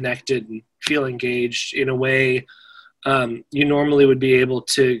feel connected and feel engaged in a way you normally would be able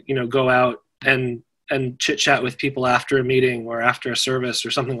to, go out and chit chat with people after a meeting or after a service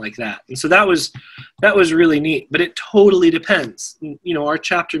or something like that. And so that was really neat, but it totally depends. Our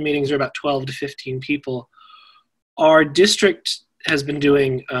chapter meetings are about 12 to 15 people. Our district has been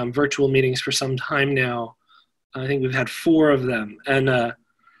doing virtual meetings for some time now. I think we've had 4 of them, and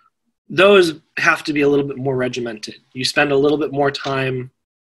those have to be a little bit more regimented. You spend a little bit more time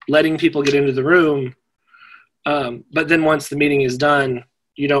letting people get into the room, but then once the meeting is done,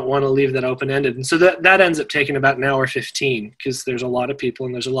 you don't want to leave that open-ended. And so that ends up taking about an hour 15, because there's a lot of people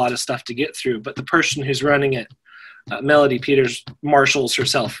and there's a lot of stuff to get through. But the person who's running it, Melody Peters, marshals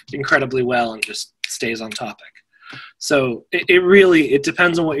herself incredibly well and just stays on topic. So it really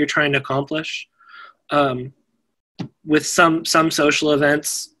depends on what you're trying to accomplish. With some social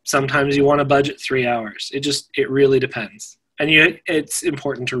events, sometimes you want to budget 3 hours. It really depends. And it's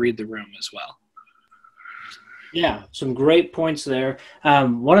important to read the room as well. Yeah, some great points there.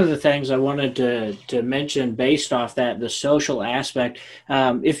 One of the things I wanted to mention based off that, the social aspect,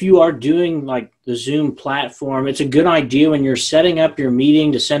 if you are doing like the Zoom platform, it's a good idea when you're setting up your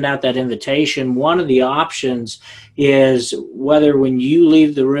meeting to send out that invitation. One of the options is whether when you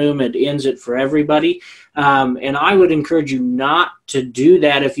leave the room, it ends it for everybody. And I would encourage you not to do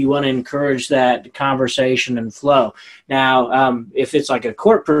that if you want to encourage that conversation and flow. Now, if it's like a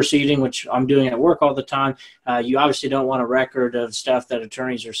court proceeding, which I'm doing at work all the time, you obviously don't want a record of stuff that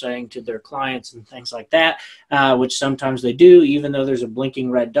attorneys are saying to their clients and things like that, which sometimes they do, even though there's a blinking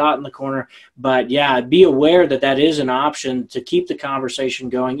red dot in the corner. But yeah, be aware that is an option to keep the conversation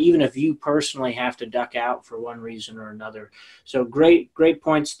going, even if you personally have to duck out for one reason or another. So great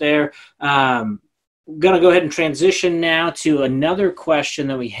points there. I'm going to go ahead and transition now to another question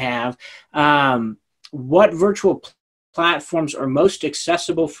that we have. What virtual platforms are most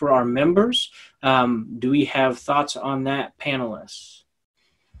accessible for our members? Do we have thoughts on that, panelists?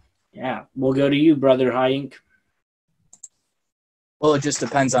 Yeah, we'll go to you, Brother Hyink. Well, it just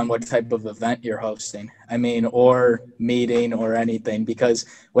depends on what type of event you're hosting. I mean, or meeting or anything, because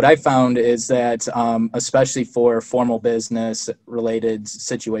what I found is that, especially for formal business related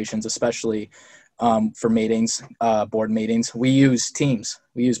situations, especially for meetings, board meetings, we use Teams.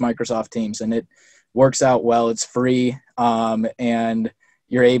 We use Microsoft Teams, and it works out well. It's free, and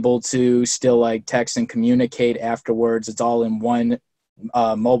you're able to still like text and communicate afterwards. It's all in one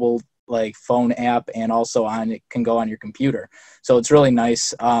mobile like phone app, and also it can go on your computer. So it's really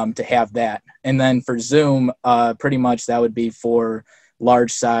nice to have that. And then for Zoom, pretty much that would be for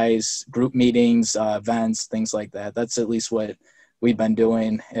large size group meetings, events, things like that. That's at least what we've been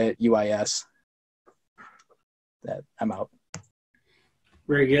doing at UIS. I'm out.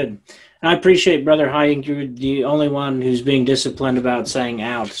 Very good. I appreciate Brother Hyink. You're the only one who's being disciplined about saying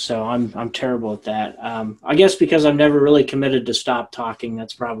out, so I'm terrible at that. I guess because I've never really committed to stop talking.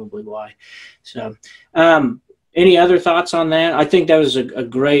 That's probably why. So, any other thoughts on that? I think that was a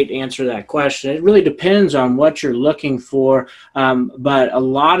great answer to that question. It really depends on what you're looking for, but a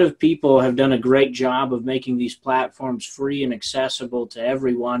lot of people have done a great job of making these platforms free and accessible to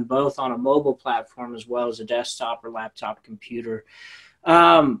everyone, both on a mobile platform as well as a desktop or laptop computer.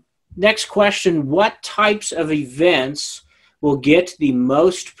 Next question, what types of events will get the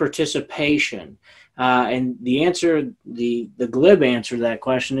most participation? And the answer, the glib answer to that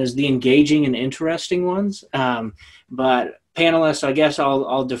question is the engaging and interesting ones. But panelists, I guess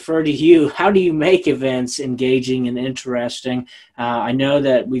I'll defer to you. How do you make events engaging and interesting? I know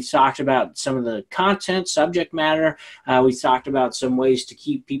that we've talked about some of the content, subject matter. We've talked about some ways to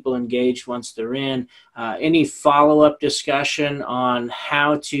keep people engaged once they're in. Any follow-up discussion on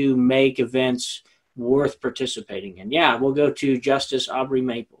how to make events worth participating in? Yeah, we'll go to Justice Aubrey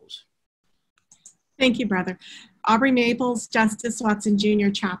Maples. Thank you, brother. Aubrey Maples, Justice Watson Jr.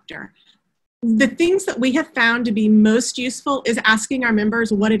 Chapter. The things that we have found to be most useful is asking our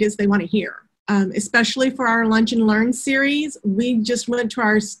members what it is they want to hear. Especially for our Lunch and Learn series, we just went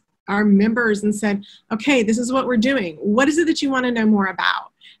to our members and said, okay, this is what we're doing. What is it that you want to know more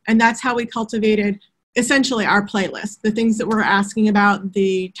about? And that's how we cultivated essentially our playlist, the things that we're asking about,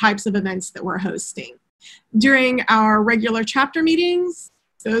 the types of events that we're hosting. During our regular chapter meetings,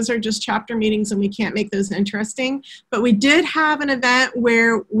 those are just chapter meetings and we can't make those interesting. But we did have an event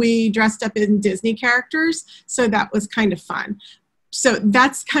where we dressed up in Disney characters, so that was kind of fun. So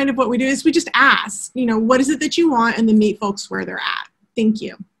that's kind of what we do, is we just ask, you know, what is it that you want, and then meet folks where they're at. Thank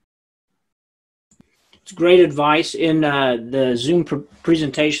you. It's great advice. In the Zoom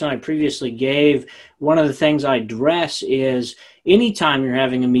presentation I previously gave, one of the things I address is anytime you're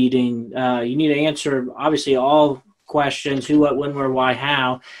having a meeting, you need to answer, obviously, all questions, who, what, when, where, why,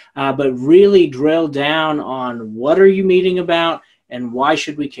 how, but really drill down on what are you meeting about and why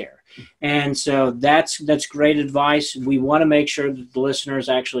should we care. And so that's great advice. We want to make sure that the listeners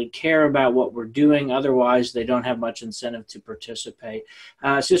actually care about what we're doing. Otherwise, they don't have much incentive to participate.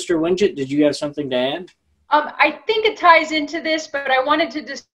 Sister Winget, did you have something to add? I think it ties into this, but I wanted to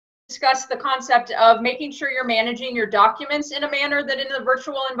discuss the concept of making sure you're managing your documents in a manner that in the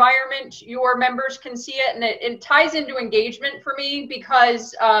virtual environment your members can see it. And it ties into engagement for me,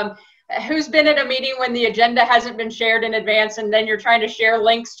 because who's been at a meeting when the agenda hasn't been shared in advance and then you're trying to share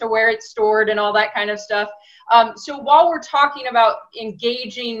links to where it's stored and all that kind of stuff. So while we're talking about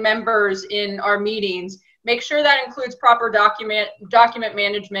engaging members in our meetings, make sure that includes proper document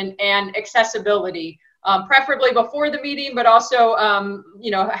management and accessibility. Preferably before the meeting, but also, you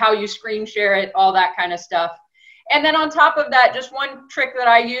know, how you screen share it, all that kind of stuff. And then on top of that, just one trick that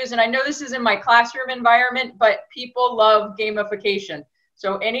I use, and I know this is in my classroom environment, but people love gamification.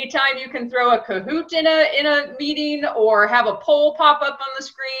 So anytime you can throw a Kahoot in a meeting or have a poll pop up on the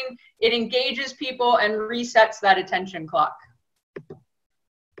screen, it engages people and resets that attention clock.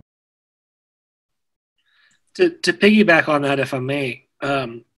 To piggyback on that, if I may,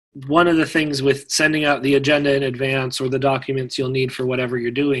 one of the things with sending out the agenda in advance or the documents you'll need for whatever you're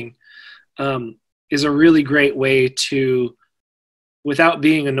doing is a really great way to, without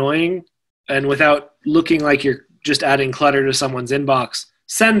being annoying and without looking like you're just adding clutter to someone's inbox,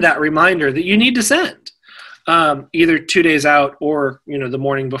 send that reminder that you need to send, either 2 days out or, you know, the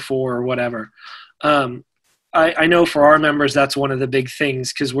morning before or whatever. I know for our members that's one of the big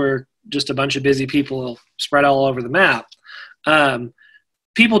things, because we're just a bunch of busy people spread all over the map.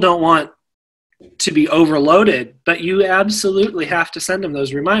 People don't want to be overloaded, but you absolutely have to send them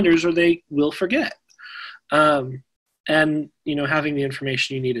those reminders or they will forget. And, you know, having the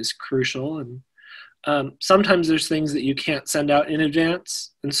information you need is crucial. And sometimes there's things that you can't send out in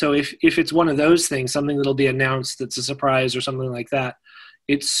advance. And so if it's one of those things, something that'll be announced that's a surprise or something like that,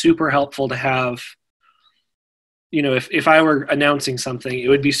 it's super helpful to have if I were announcing something, it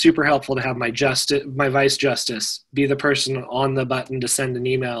would be super helpful to have my vice justice be the person on the button to send an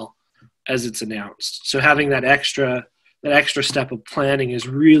email as it's announced. So having that extra step of planning is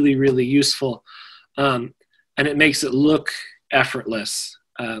really, really useful. And it makes it look effortless,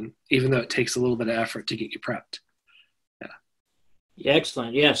 even though it takes a little bit of effort to get you prepped.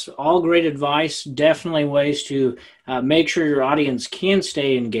 Excellent. Yes, all great advice. Definitely ways to make sure your audience can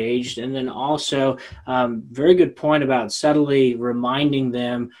stay engaged. And then also, very good point about subtly reminding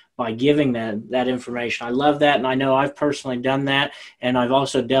them by giving that information. I love that, and I know I've personally done that, and I've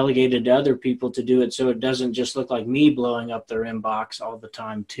also delegated to other people to do it so it doesn't just look like me blowing up their inbox all the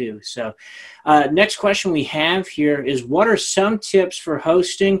time too. So next question we have here is, what are some tips for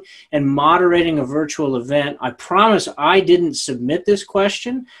hosting and moderating a virtual event? I promise I didn't submit this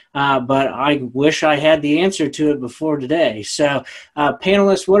question, but I wish I had the answer to it before today. So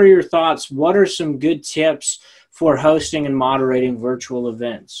panelists, what are your thoughts? What are some good tips for hosting and moderating virtual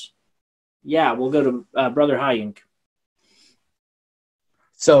events? Yeah, we'll go to Brother Hyink.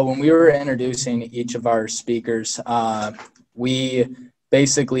 So when we were introducing each of our speakers, we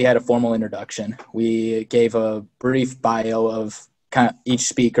basically had a formal introduction. We gave a brief bio of kind of each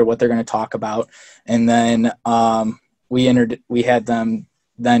speaker, what they're going to talk about, and then we had them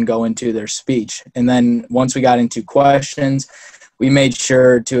then go into their speech. And then once we got into questions, we made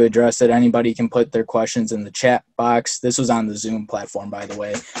sure to address that anybody can put their questions in the chat box. This was on the Zoom platform, by the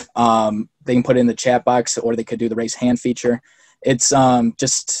way. They can put it in the chat box, or they could do the raise hand feature. It's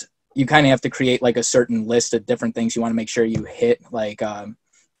just, you kind of have to create like a certain list of different things you want to make sure you hit, like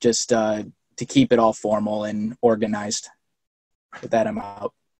just to keep it all formal and organized. With that, I'm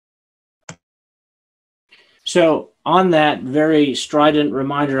out. So on that very strident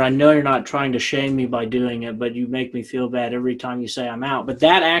reminder, I know you're not trying to shame me by doing it, but you make me feel bad every time you say I'm out. But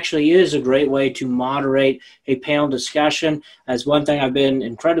that actually is a great way to moderate a panel discussion. As one thing I've been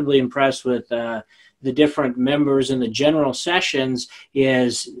incredibly impressed with the different members in the general sessions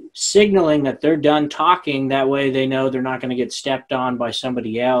is signaling that they're done talking. That way they know they're not going to get stepped on by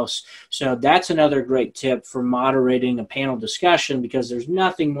somebody else. So that's another great tip for moderating a panel discussion, because there's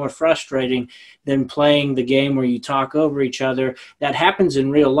nothing more frustrating than playing the game where you talk over each other. That happens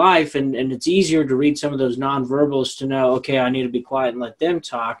in real life, and it's easier to read some of those nonverbals to know, okay, I need to be quiet and let them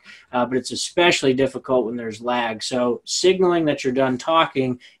talk, but it's especially difficult when there's lag. So signaling that you're done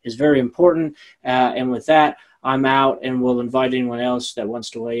talking is very important, and with that, I'm out, and we'll invite anyone else that wants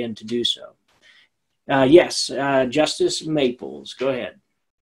to weigh in to do so. Yes, Justice Maples, go ahead.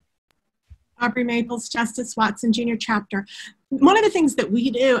 Aubrey Maples, Justice Watson Jr. Chapter. One of the things that we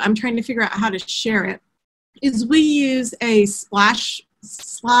do, I'm trying to figure out how to share it, is we use a splash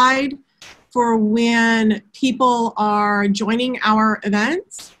slide for when people are joining our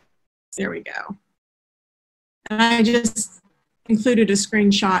events. There we go. And I just included a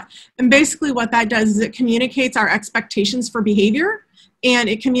screenshot. And basically what that does is it communicates our expectations for behavior, and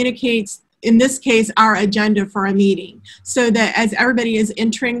it communicates, in this case, our agenda for a meeting, so that as everybody is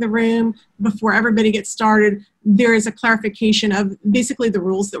entering the room, before everybody gets started, there is a clarification of basically the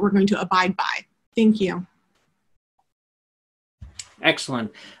rules that we're going to abide by. Thank you.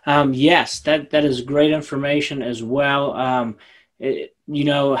 Excellent. Yes, that is great information as well. You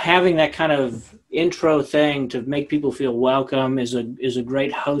know, having that kind of intro thing to make people feel welcome is a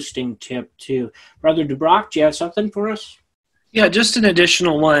great hosting tip too. Brother Dobruck, do you have something for us? Yeah, just an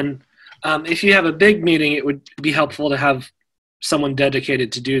additional one. If you have a big meeting, it would be helpful to have someone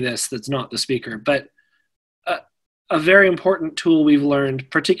dedicated to do this that's not the speaker. But a very important tool we've learned,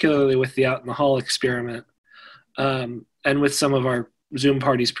 particularly with the Out in the Hall experiment, and with some of our Zoom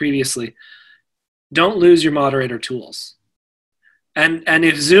parties previously, don't lose your moderator tools. And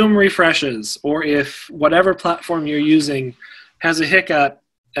if Zoom refreshes, or if whatever platform you're using has a hiccup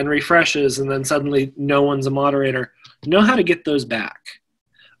and refreshes, and then suddenly no one's a moderator, know how to get those back.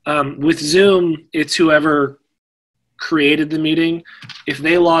 With Zoom, it's whoever created the meeting. If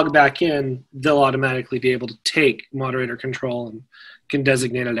they log back in, they'll automatically be able to take moderator control and can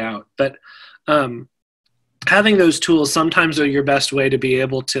designate it out. But having those tools sometimes are your best way to be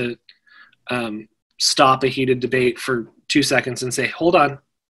able to stop a heated debate for 2 seconds and say, hold on,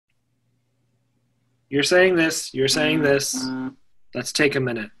 you're saying this, let's take a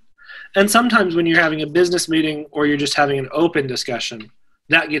minute. And sometimes when you're having a business meeting or you're just having an open discussion,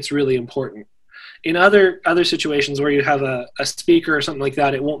 that gets really important. In other situations where you have a speaker or something like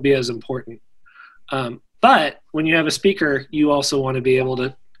that, it won't be as important. But when you have a speaker, you also want to be able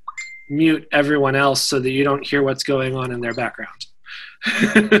to mute everyone else so that you don't hear what's going on in their background.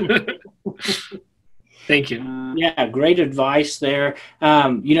 Thank you. Yeah, great advice there.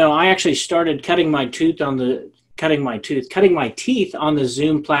 You know, I actually started cutting my cutting my teeth on the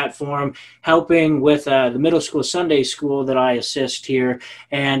Zoom platform, helping with the middle school Sunday school that I assist here.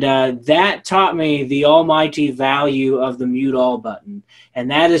 And that taught me the almighty value of the mute all button. And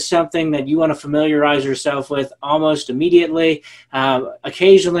that is something that you want to familiarize yourself with almost immediately.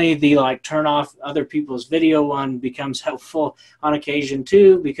 Occasionally, the turn off other people's video one becomes helpful on occasion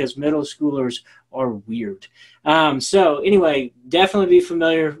too, because middle schoolers are weird. So anyway, definitely be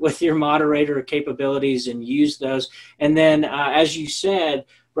familiar with your moderator capabilities and use those. And then, as you said,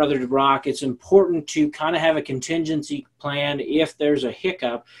 Brother Dobruck, it's important to kind of have a contingency plan if there's a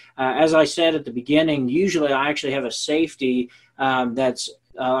hiccup. As I said at the beginning, usually I actually have a safety that's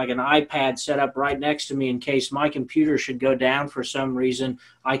like an iPad set up right next to me in case my computer should go down for some reason.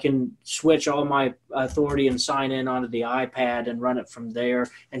 I can switch all my authority and sign in onto the iPad and run it from there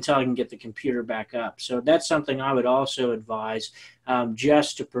until I can get the computer back up. So that's something I would also advise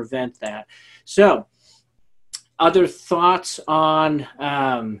just to prevent that. So other thoughts on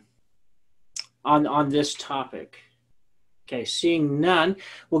this topic? Okay, seeing none,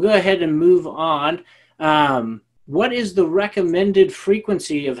 we'll go ahead and move on. What is the recommended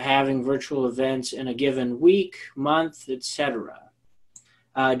frequency of having virtual events in a given week, month, etc.?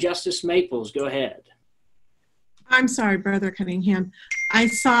 Justice Maples, go ahead. I'm sorry, Brother Cunningham. I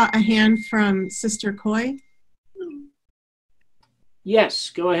saw a hand from Sister Coy.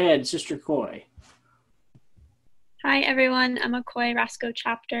 Yes, go ahead, Sister Coy. Hi, everyone. I'm a Coy Rasco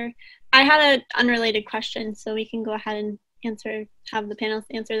chapter. I had an unrelated question, so we can go ahead and have the panelists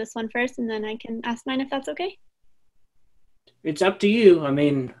answer this one first, and then I can ask mine if that's okay. It's up to you. I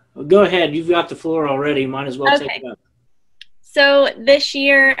mean, go ahead. You've got the floor already. Might as well take it up. So this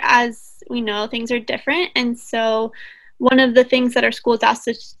year, as we know, things are different. And so one of the things that our school has asked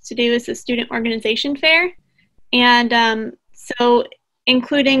us to do is the student organization fair. And so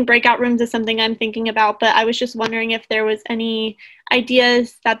including breakout rooms is something I'm thinking about, but I was just wondering if there was any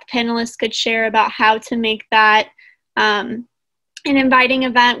ideas that the panelists could share about how to make that an inviting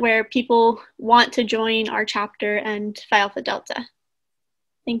event where people want to join our chapter and Phi Alpha Delta.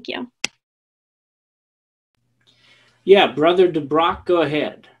 Thank you. Yeah, Brother Dobruck, go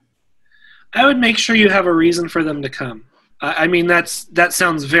ahead. I would make sure you have a reason for them to come. I mean, that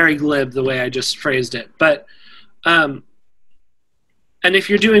sounds very glib the way I just phrased it, but and if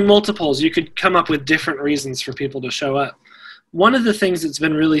you're doing multiples, you could come up with different reasons for people to show up. One of the things that's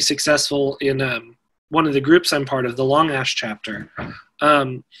been really successful in one of the groups I'm part of, the Long Ash chapter,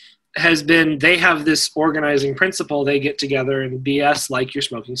 has been they have this organizing principle. They get together and BS like you're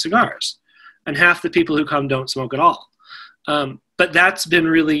smoking cigars. And half the people who come don't smoke at all. But that's been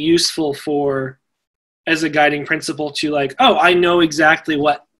really useful as a guiding principle to oh, I know exactly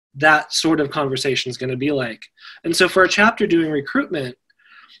what that sort of conversation is going to be like. And so for a chapter doing recruitment,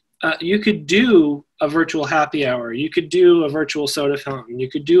 you could do a virtual happy hour. You could do a virtual soda fountain. You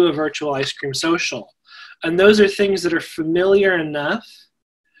could do a virtual ice cream social. And those are things that are familiar enough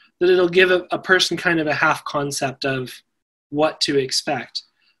that it'll give a person kind of a half concept of what to expect.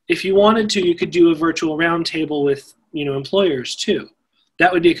 If you wanted to, you could do a virtual roundtable with employers too.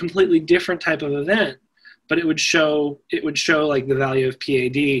 That would be a completely different type of event, but it would show like the value of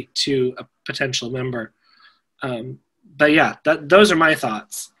P.A.D. to a potential member. But yeah, those are my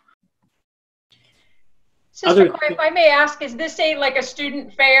thoughts. Sister Coy, if I may ask, is this a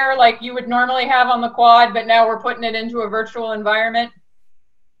student fair like you would normally have on the quad, but now we're putting it into a virtual environment?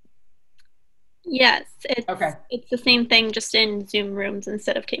 Yes, it's the same thing, just in Zoom rooms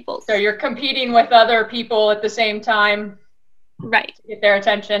instead of tables. So you're competing with other people at the same time, right? To get their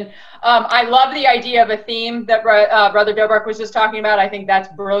attention. I love the idea of a theme that Brother Dobruck was just talking about. I think that's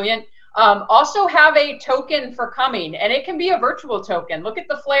brilliant. Also have a token for coming, and it can be a virtual token. Look at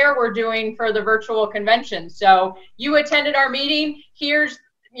the flair we're doing for the virtual convention. So you attended our meeting, here's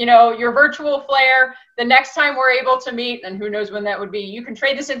your virtual flair. The next time we're able to meet, and who knows when that would be, you can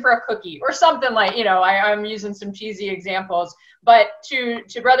trade this in for a cookie or something like, I'm using some cheesy examples, but to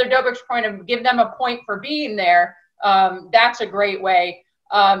Brother Dobruck's point of give them a point for being there, that's a great way.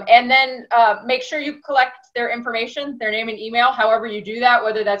 And then make sure you collect their information, their name and email, however you do that,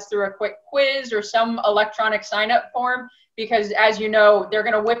 whether that's through a quick quiz or some electronic sign-up form, because as you know, they're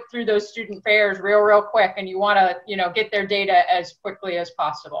going to whip through those student fairs real quick, and you want to, get their data as quickly as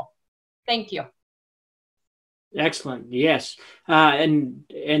possible. Thank you. Excellent. Yes. And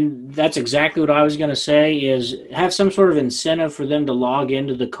that's exactly what I was going to say, is have some sort of incentive for them to log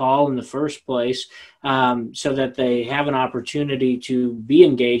into the call in the first place, so that they have an opportunity to be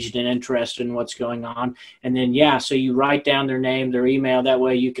engaged and interested in what's going on. And then, so you write down their name, their email, that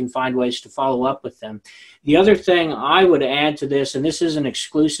way you can find ways to follow up with them. The other thing I would add to this, and this isn't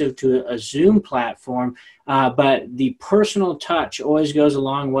exclusive to a Zoom platform, but the personal touch always goes a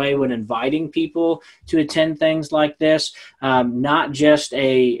long way when inviting people to attend things like this. Not just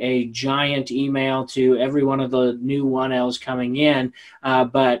a giant email to every one of the new 1Ls coming in,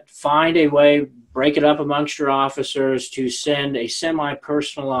 but find a way, break it up amongst your officers to send a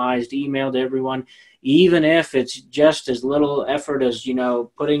semi-personalized email to everyone, even if it's just as little effort as,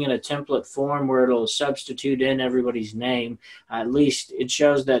 putting in a template form where it'll substitute in everybody's name. At least it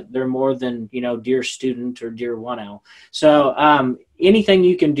shows that they're more than, dear student or dear 1L. So anything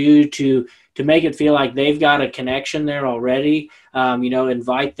you can do to make it feel like they've got a connection there already,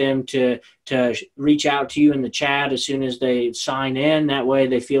 invite them to reach out to you in the chat as soon as they sign in. That way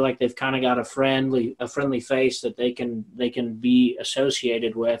they feel like they've kind of got a friendly face that they can be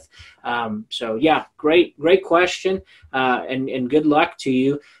associated with. So yeah, great question, and good luck to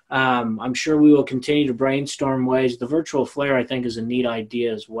you. I'm sure we will continue to brainstorm ways. The virtual flare, I think, is a neat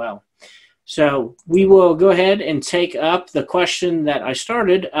idea as well. So we will go ahead and take up the question that I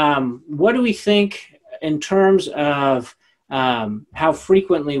started. What do we think in terms of how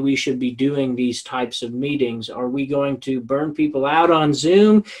frequently we should be doing these types of meetings? Are we going to burn people out on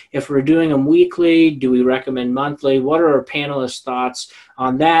Zoom? If we're doing them weekly, do we recommend monthly? What are our panelists' thoughts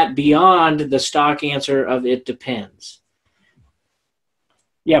on that beyond the stock answer of it depends?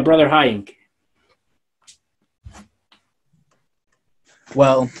 Yeah, Brother Hyink.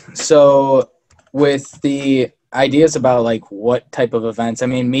 Well, so with the ideas about like what type of events, I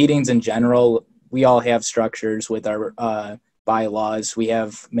mean, meetings in general, we all have structures with our bylaws. We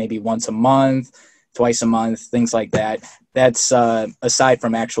have maybe once a month, twice a month, things like that. That's aside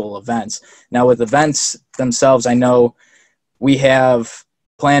from actual events. Now with events themselves, I know we have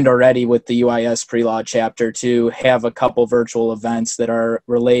planned already with the UIS pre-law chapter to have a couple virtual events that are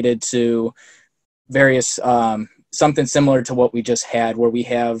related to various something similar to what we just had, where we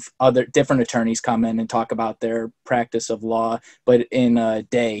have other different attorneys come in and talk about their practice of law, but in a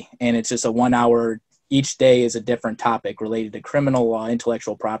day. And it's just a 1 hour, each day is a different topic related to criminal law,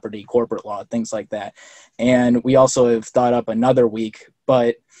 intellectual property, corporate law, things like that. And we also have thought up another week,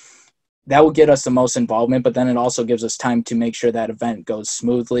 but that will get us the most involvement, but then it also gives us time to make sure that event goes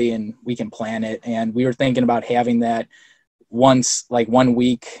smoothly and we can plan it. And we were thinking about having that once, like 1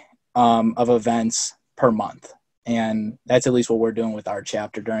 week of events per month. And that's at least what we're doing with our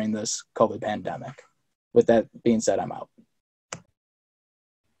chapter during this COVID pandemic. With that being said, I'm out.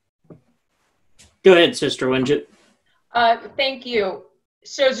 Go ahead, Sister Winget. Thank you.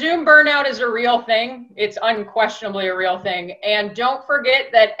 So Zoom burnout is a real thing. It's unquestionably a real thing. And don't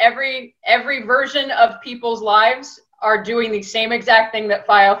forget that every version of people's lives are doing the same exact thing that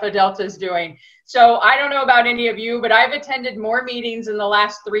Phi Alpha Delta is doing. So I don't know about any of you, but I've attended more meetings in the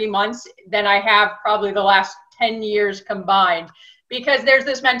last 3 months than I have probably the last 10 years combined, because there's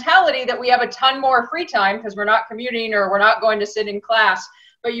this mentality that we have a ton more free time because we're not commuting or we're not going to sit in class.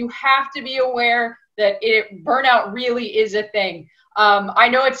 But you have to be aware that burnout really is a thing. I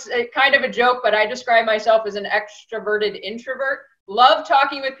know it's kind of a joke, but I describe myself as an extroverted introvert. Love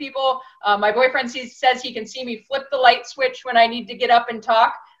talking with people. My boyfriend says he can see me flip the light switch when I need to get up and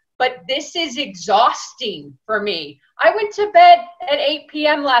talk. But this is exhausting for me. I went to bed at 8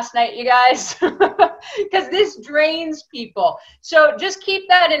 p.m. last night, you guys, because this drains people. So just keep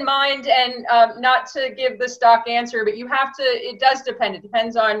that in mind, and not to give the stock answer, but you have to, it does depend. It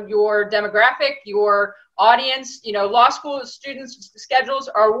depends on your demographic, your audience. Law school students' schedules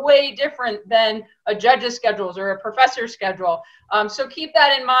are way different than a judge's schedules or a professor's schedule. So keep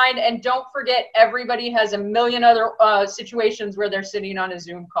that in mind, and don't forget everybody has a million other situations where they're sitting on a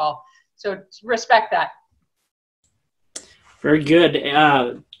Zoom call. So respect that. Very good.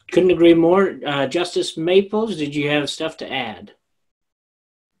 Couldn't agree more. Justice Maples, did you have stuff to add?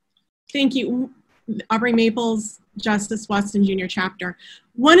 Thank you. Aubrey Maples, Justice Watson Jr. Chapter.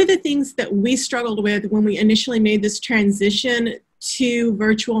 One of the things that we struggled with when we initially made this transition to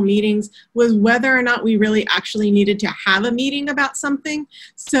virtual meetings was whether or not we really actually needed to have a meeting about something.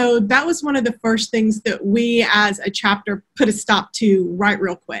 So that was one of the first things that we as a chapter put a stop to right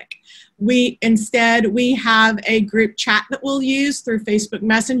real quick. Instead, we have a group chat that we'll use through Facebook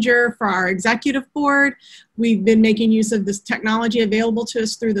Messenger for our executive board. We've been making use of this technology available to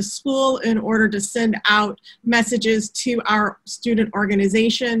us through the school in order to send out messages to our student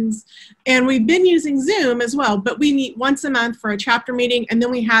organizations. And we've been using Zoom as well, but we meet once a month for a chapter meeting, and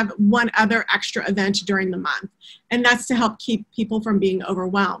then we have one other extra event during the month. And that's to help keep people from being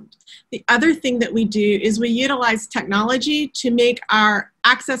overwhelmed. The other thing that we do is we utilize technology to make our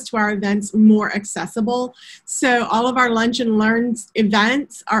access to our events more accessible. So all of our Lunch and Learns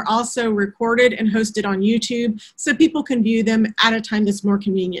events are also recorded and hosted on YouTube so people can view them at a time that's more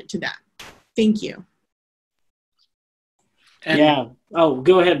convenient to them. Thank you. And, yeah. Oh,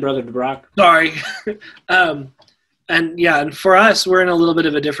 go ahead, Brother Dobruck. Sorry. And for us, we're in a little bit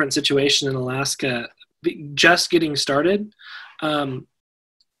of a different situation in Alaska. Just getting started.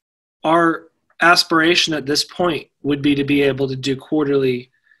 Our aspiration at this point would be to be able to do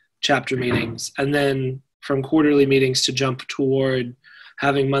quarterly chapter meetings, and then from quarterly meetings to jump toward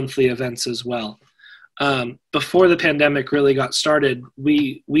having monthly events as well. Before the pandemic really got started,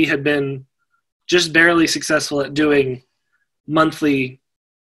 we had been just barely successful at doing monthly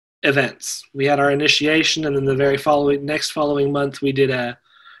events. We had our initiation, and then the next following month we did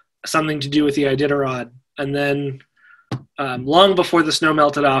something to do with the Iditarod, and then long before the snow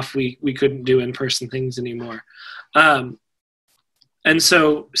melted off, we couldn't do in-person things anymore. And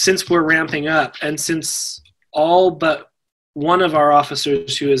so since we're ramping up, and since all but one of our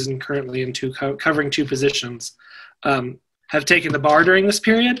officers who is currently covering 2 positions have taken the bar during this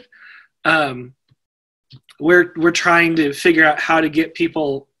period, we're trying to figure out how to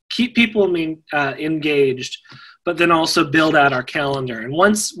keep people engaged, but then also build out our calendar. And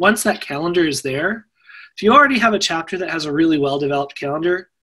once that calendar is there, if you already have a chapter that has a really well-developed calendar,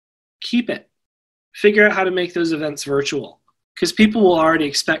 keep it. Figure out how to make those events virtual, because people will already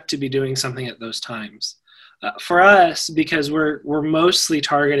expect to be doing something at those times. For us, because we're mostly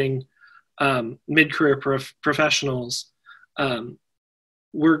targeting mid-career professionals,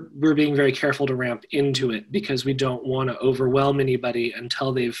 we're being very careful to ramp into it, because we don't want to overwhelm anybody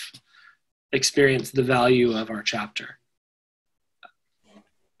until they've experienced the value of our chapter.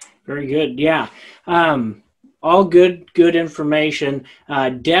 Very good. Yeah. All good information.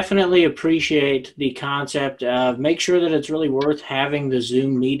 Definitely appreciate the concept of make sure that it's really worth having the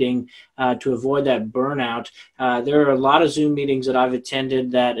Zoom meeting to avoid that burnout. There are a lot of Zoom meetings that I've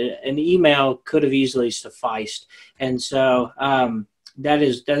attended that an email could have easily sufficed. And so that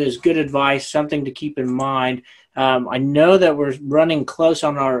is good advice, something to keep in mind. I know that we're running close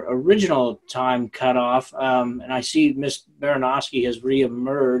on our original time cutoff, and I see Ms. Baranowski has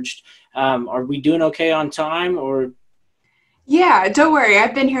reemerged. Are we doing okay on time, or? Yeah, don't worry.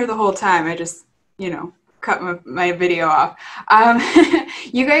 I've been here the whole time. I just, cut my video off.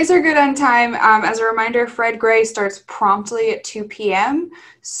 You guys are good on time. As a reminder, Fred Gray starts promptly at 2 p.m.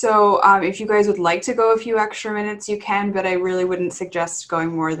 So if you guys would like to go a few extra minutes, you can, but I really wouldn't suggest going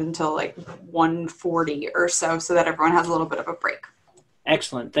more than till like 1:40 or so that everyone has a little bit of a break.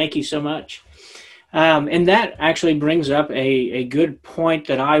 Excellent. Thank you so much. And that actually brings up a good point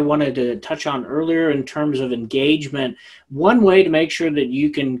that I wanted to touch on earlier in terms of engagement. One way to make sure that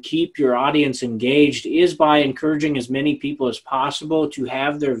you can keep your audience engaged is by encouraging as many people as possible to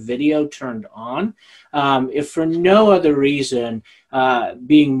have their video turned on. If for no other reason,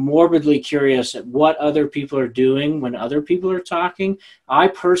 being morbidly curious at what other people are doing when other people are talking. I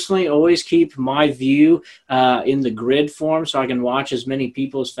personally always keep my view in the grid form so I can watch as many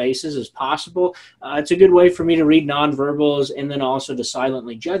people's faces as possible. It's a good way for me to read nonverbals and then also to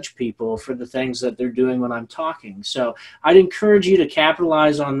silently judge people for the things that they're doing when I'm talking. So I'd encourage you to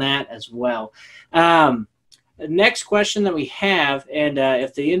capitalize on that as well. The next question that we have, and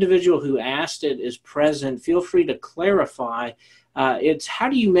if the individual who asked it is present, feel free to clarify. It's how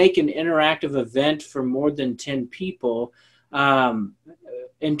do you make an interactive event for more than 10 people?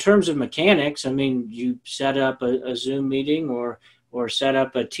 In terms of mechanics, I mean, you set up a Zoom meeting or set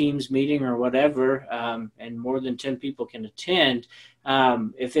up a Teams meeting or whatever, and more than 10 people can attend.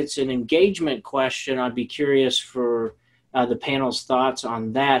 If it's an engagement question, I'd be curious for the panel's thoughts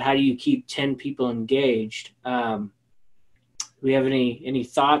on that. How do you keep 10 people engaged? Do we have any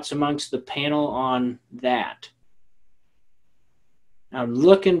thoughts amongst the panel on that? I'm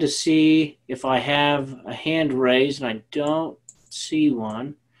looking to see if I have a hand raised, and I don't see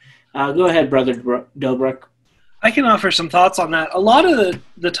one. Go ahead, Brother Dobruck. I can offer some thoughts on that. A lot of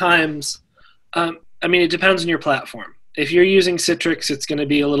the times, it depends on your platform. If you're using Citrix, it's going to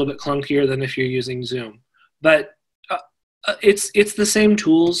be a little bit clunkier than if you're using Zoom. But it's the same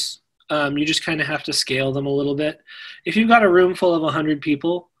tools. You just kind of have to scale them a little bit. If you've got a room full of 100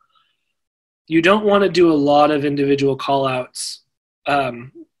 people, you don't want to do a lot of individual call-outs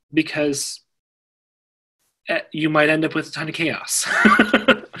because you might end up with a ton of chaos.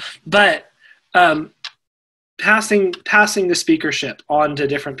 But passing the speakership on to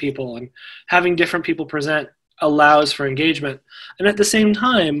different people and having different people present allows for engagement. And at the same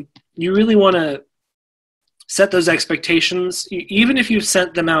time, you really want to set those expectations. Even if you've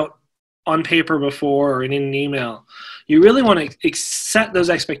sent them out on paper before or in an email. You really want to set those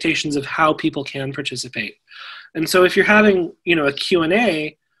expectations of how people can participate. And so if you're having, a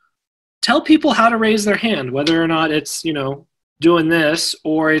Q&A, tell people how to raise their hand, whether or not it's, doing this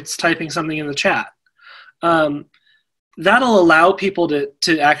or it's typing something in the chat. That'll allow people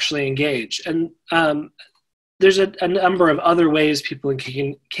to actually engage. And there's a number of other ways people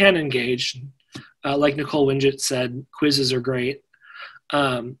can engage. Like Nicole Winget said, quizzes are great.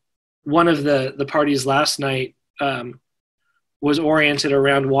 One of the parties last night was oriented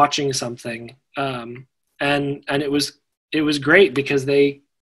around watching something. And it was great because they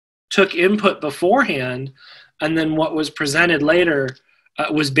took input beforehand, and then what was presented later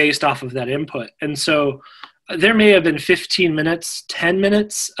was based off of that input. And so there may have been 15 minutes, 10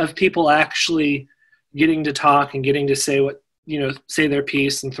 minutes of people actually getting to talk and getting to say say their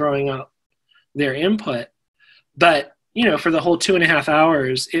piece and throwing out their input. But, for the whole 2.5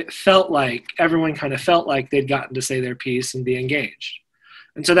 hours, it felt like everyone kind of felt like they'd gotten to say their piece and be engaged.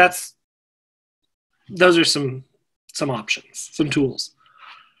 And so those are some options, some tools.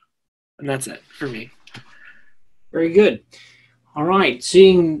 And that's it for me. Very good. All right.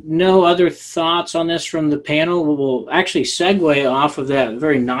 Seeing no other thoughts on this from the panel, we'll actually segue off of that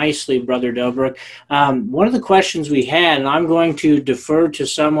very nicely, Brother Dobruck. One of the questions we had, and I'm going to defer to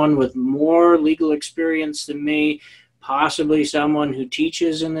someone with more legal experience than me, possibly someone who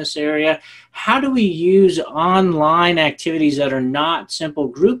teaches in this area. How do we use online activities that are not simple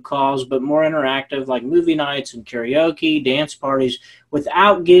group calls, but more interactive, like movie nights and karaoke, dance parties,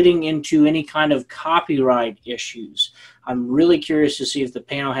 without getting into any kind of copyright issues? I'm really curious to see if the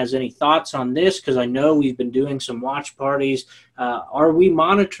panel has any thoughts on this, because I know we've been doing some watch parties. Are we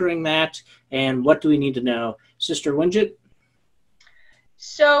monitoring that, and what do we need to know? Sister Winget?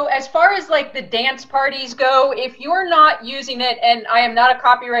 So as far as like the dance parties go, if you're not using it, and I am not a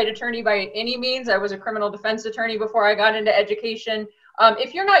copyright attorney by any means, I was a criminal defense attorney before I got into education.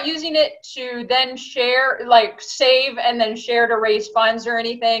 If you're not using it to then share, like save and then share to raise funds or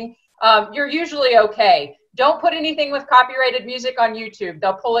anything, you're usually okay. Don't put anything with copyrighted music on YouTube.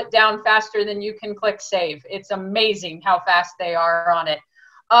 They'll pull it down faster than you can click save. It's amazing how fast they are on it.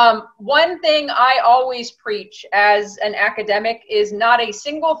 One thing I always preach as an academic is not a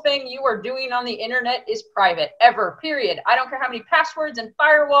single thing you are doing on the internet is private, ever, period. I don't care how many passwords and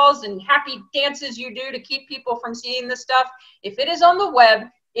firewalls and happy dances you do to keep people from seeing this stuff. If it is on the web,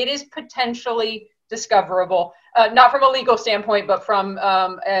 it is potentially discoverable, not from a legal standpoint, but from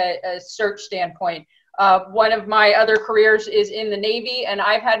a search standpoint. One of my other careers is in the Navy, and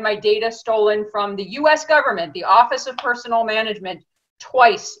I've had my data stolen from the US government, the Office of Personnel Management,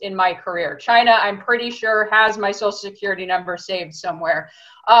 twice in my career. China, I'm pretty sure, has my social security number saved somewhere.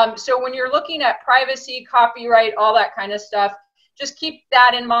 So when you're looking at privacy, copyright, all that kind of stuff, just keep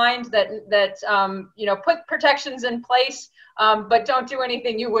that in mind, that put protections in place, but don't do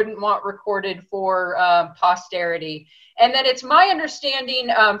anything you wouldn't want recorded for posterity. And then it's my understanding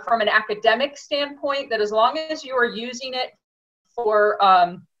from an academic standpoint that as long as you are using it for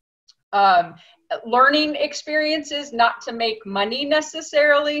learning experiences, not to make money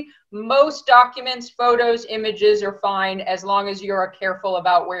necessarily, most documents, photos, images are fine as long as you are careful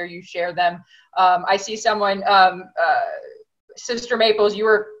about where you share them. I see someone, Sister Maples, you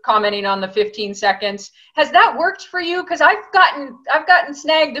were commenting on the 15 seconds. Has that worked for you? Because I've gotten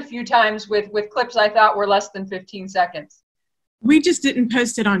snagged a few times with clips I thought were less than 15 seconds. We just didn't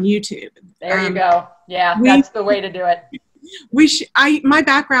post it on YouTube. There you go. Yeah, that's the way to do it. My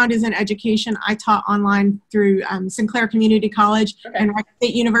background is in education. I taught online through Sinclair Community College and Wright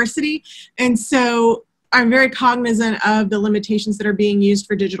State University. And so I'm very cognizant of the limitations that are being used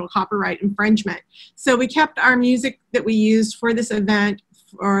for digital copyright infringement. So we kept our music that we used for this event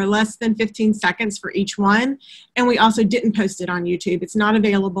for less than 15 seconds for each one. And we also didn't post it on YouTube. It's not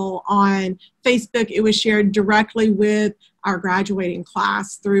available on Facebook. It was shared directly with our graduating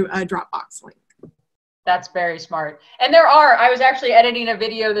class through a Dropbox link. That's very smart. And I was actually editing a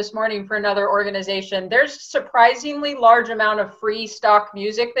video this morning for another organization. There's surprisingly large amount of free stock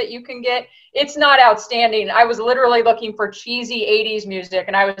music that you can get. It's not outstanding. I was literally looking for cheesy 80s music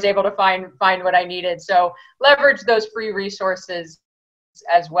and I was able to find what I needed. So leverage those free resources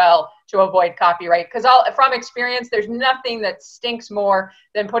as well to avoid copyright. Because from experience, there's nothing that stinks more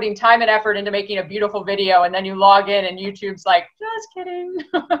than putting time and effort into making a beautiful video and then you log in and YouTube's like, just kidding.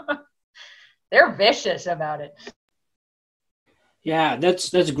 They're vicious about it. Yeah, that's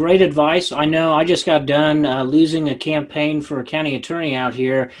great advice. I know I just got done losing a campaign for a county attorney out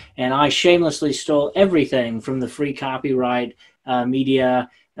here, and I shamelessly stole everything from the free copyright media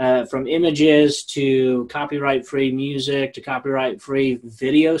from images to copyright-free music to copyright-free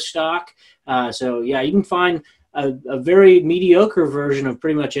video stock. So yeah, you can find a very mediocre version of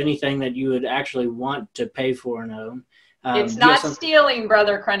pretty much anything that you would actually want to pay for and own. It's not stealing,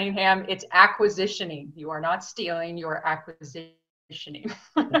 Brother Cunningham. It's acquisitioning. You are not stealing. You are acquisitioning.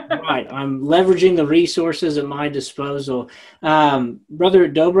 Right. I'm leveraging the resources at my disposal. Brother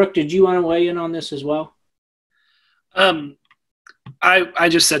Dobruck, did you want to weigh in on this as well? I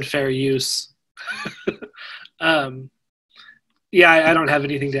just said fair use. Yeah, I don't have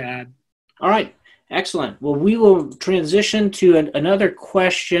anything to add. All right. Excellent. Well, we will transition to another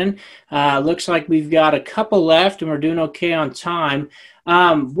question. Looks like we've got a couple left and we're doing okay on time.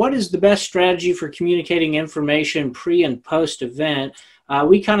 What is the best strategy for communicating information pre and post event?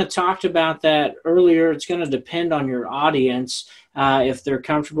 We kind of talked about that earlier. It's going to depend on your audience. If they're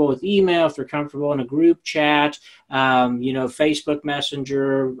comfortable with email, if they're comfortable in a group chat, Facebook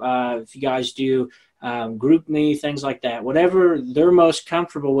Messenger, if you guys do GroupMe, things like that. Whatever they're most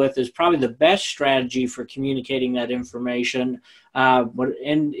comfortable with is probably the best strategy for communicating that information.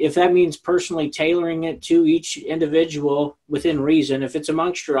 And if that means personally tailoring it to each individual within reason, if it's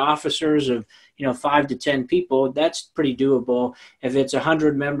amongst your officers of 5 to 10 people, that's pretty doable. If it's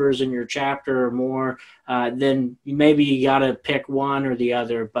 100 members in your chapter or more, then maybe you got to pick one or the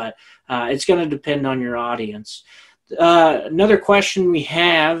other, but it's going to depend on your audience. Another question we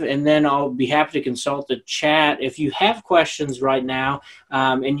have, and then I'll be happy to consult the chat. If you have questions right now,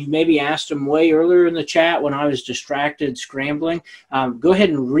 and you maybe asked them way earlier in the chat when I was distracted scrambling, go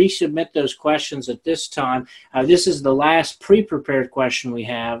ahead and resubmit those questions at this time. This is the last pre-prepared question we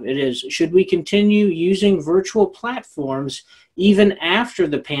have. It is, should we continue using virtual platforms even after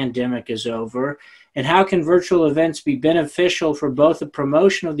the pandemic is over? And how can virtual events be beneficial for both the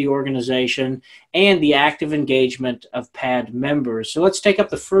promotion of the organization and the active engagement of P.A.D members? So let's take up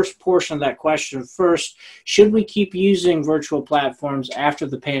the first portion of that question first. Should we keep using virtual platforms after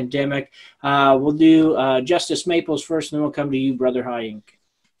the pandemic? We'll do Justice Maples first, and then we'll come to you, Brother Hyink.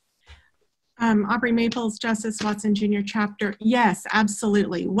 Aubrey Maples, Justice Watson Jr. Chapter. Yes,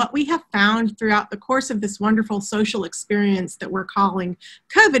 absolutely. What we have found throughout the course of this wonderful social experience that we're calling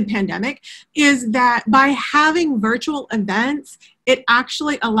COVID pandemic is that by having virtual events, it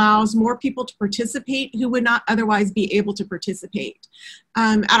actually allows more people to participate who would not otherwise be able to participate.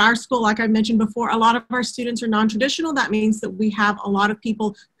 At our school, like I mentioned before, a lot of our students are non-traditional. That means that we have a lot of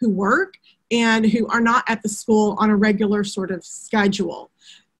people who work and who are not at the school on a regular sort of schedule.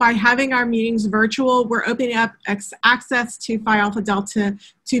 By having our meetings virtual, we're opening up access to Phi Alpha Delta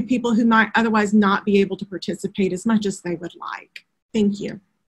to people who might otherwise not be able to participate as much as they would like. Thank you.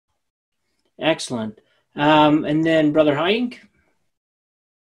 Excellent. And then Brother Hyink?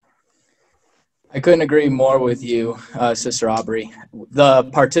 I couldn't agree more with you, Sister Aubrey. The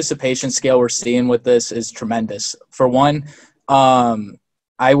participation scale we're seeing with this is tremendous. For one,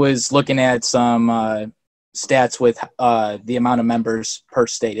 I was looking at some stats with the amount of members per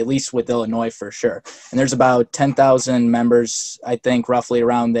state, at least with Illinois for sure. And there's about 10,000 members, I think, roughly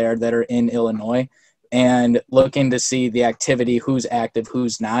around there that are in Illinois. And looking to see the activity, who's active,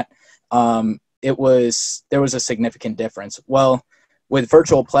 who's not, there was a significant difference. Well, with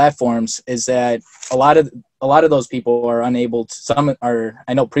virtual platforms is that a lot of those people are unable to, some are,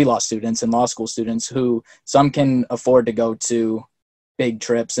 I know pre-law students and law school students who some can afford to go to big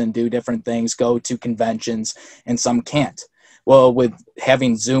trips and do different things, go to conventions, and some can't. Well, with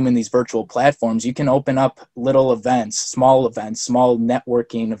having Zoom and these virtual platforms, you can open up little events, small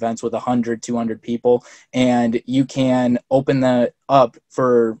networking events with 100, 200 people, and you can open that up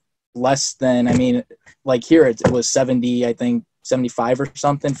for less than, I mean, like here it was 70, I think 75 or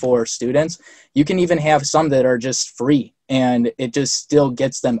something for students. You can even have some that are just free, and it just still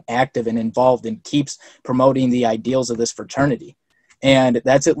gets them active and involved and keeps promoting the ideals of this fraternity. And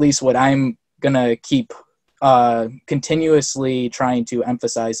that's at least what I'm going to keep continuously trying to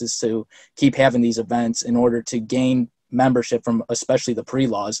emphasize, is to keep having these events in order to gain membership from especially the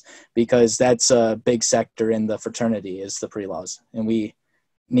pre-laws, because that's a big sector in the fraternity is the pre-laws, and we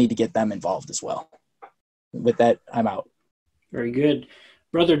need to get them involved as well. With that, I'm out. Very good.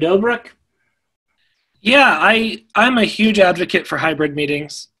 Brother Dobruck? Yeah, I'm a huge advocate for hybrid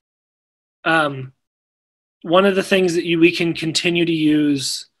meetings. One of the things that we can continue to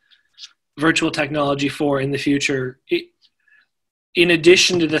use virtual technology for in the future, in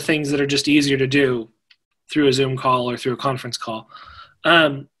addition to the things that are just easier to do through a Zoom call or through a conference call,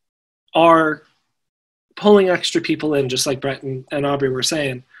 are pulling extra people in, just like Brett and Aubrey were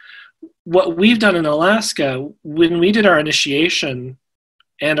saying. What we've done in Alaska, when we did our initiation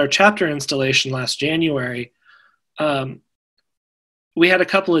and our chapter installation last January, we had a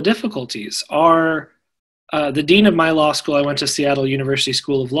couple of difficulties. The dean of my law school, I went to Seattle University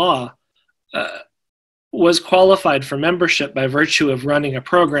School of Law, was qualified for membership by virtue of running a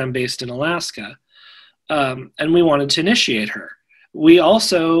program based in Alaska, and we wanted to initiate her. We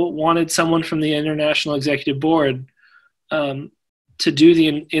also wanted someone from the International Executive Board to do the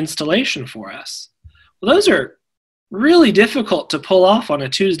installation for us. Well, those are really difficult to pull off on a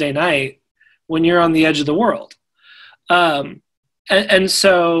Tuesday night when you're on the edge of the world. And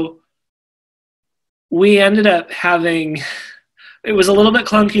so we ended up having, it was a little bit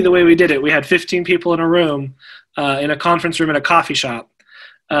clunky the way we did it. We had 15 people in a room, in a conference room at a coffee shop.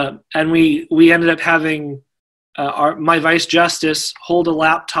 And we ended up having my vice justice hold a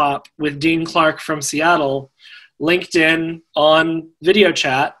laptop with Dean Clark from Seattle linked in on video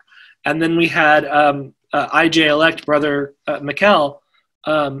chat. And then we had IJ-elect Brother Mikkel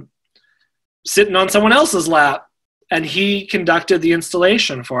sitting on someone else's lap, and he conducted the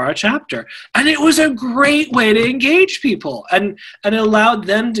installation for our chapter. And it was a great way to engage people, and it allowed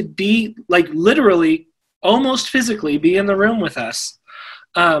them to be, like, literally, almost physically be in the room with us.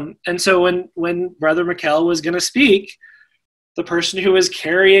 And so when Brother Mikkel was going to speak, the person who was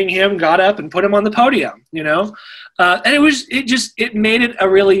carrying him got up and put him on the podium, you know? And it made it a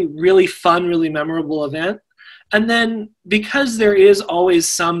really, really fun, really memorable event. And then because there is always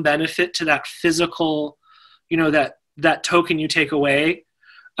some benefit to that physical, you know, that token you take away,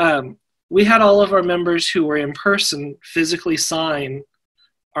 we had all of our members who were in person physically sign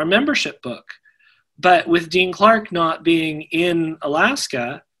our membership book. But with Dean Clark not being in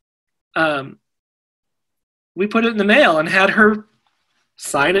Alaska, we put it in the mail and had her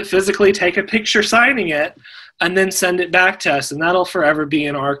sign it physically, take a picture signing it, and then send it back to us. And that'll forever be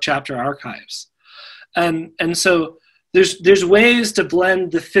in our chapter archives. And so there's ways to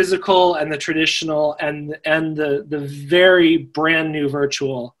blend the physical and the traditional and the very brand new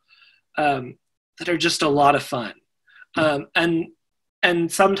virtual that are just a lot of fun.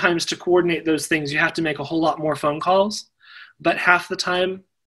 And sometimes to coordinate those things, you have to make a whole lot more phone calls. But half the time,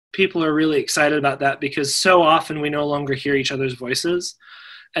 people are really excited about that because so often we no longer hear each other's voices.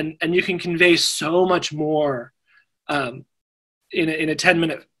 And you can convey so much more in a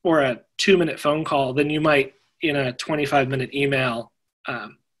 10-minute or a 2-minute phone call than you might in a 25-minute email.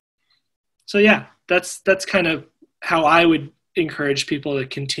 So yeah, that's kind of how I would encourage people to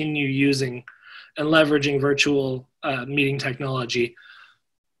continue using and leveraging virtual meeting technology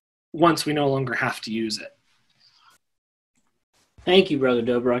once we no longer have to use it. Thank you, Brother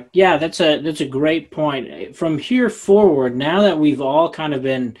Dobruck. Yeah, that's a great point. From here forward, now that we've all kind of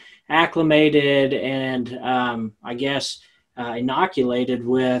been acclimated and I guess inoculated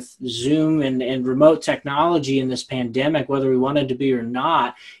with Zoom and remote technology in this pandemic, whether we wanted to be or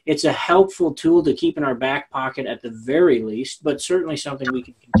not, it's a helpful tool to keep in our back pocket at the very least, but certainly something we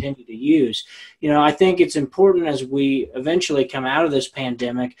can continue to use. You know, I think it's important as we eventually come out of this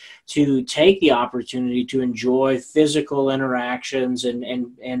pandemic to take the opportunity to enjoy physical interactions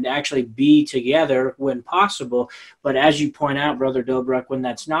and actually be together when possible. But as you point out, Brother Dobruck, when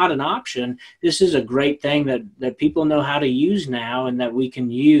that's not an option, this is a great thing that people know how to use now and that we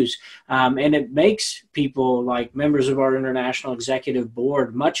can use. And it makes people like members of our International Executive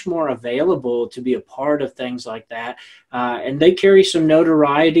Board much more available to be a part of things like that. And they carry some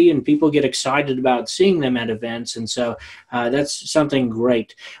notoriety and people get excited about seeing them at events. And so that's something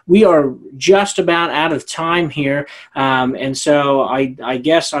great. We are just about out of time here. And so I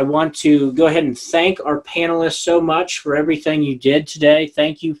guess I want to go ahead and thank our panelists so much for everything you did today.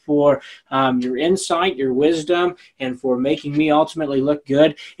 Thank you for your insight, your wisdom, and for making me ultimately look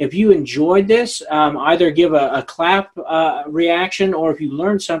good. If you enjoyed this, either give a clap reaction, or if you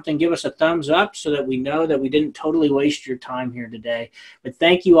learned something, give us a thumbs up so that we know that we didn't totally waste your time here today. But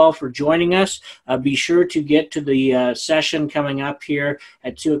thank you all for joining us. Be sure to get to the session coming up here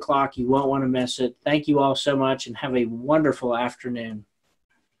at 2 o'clock. You won't want to miss it. Thank you all so much and have a wonderful afternoon.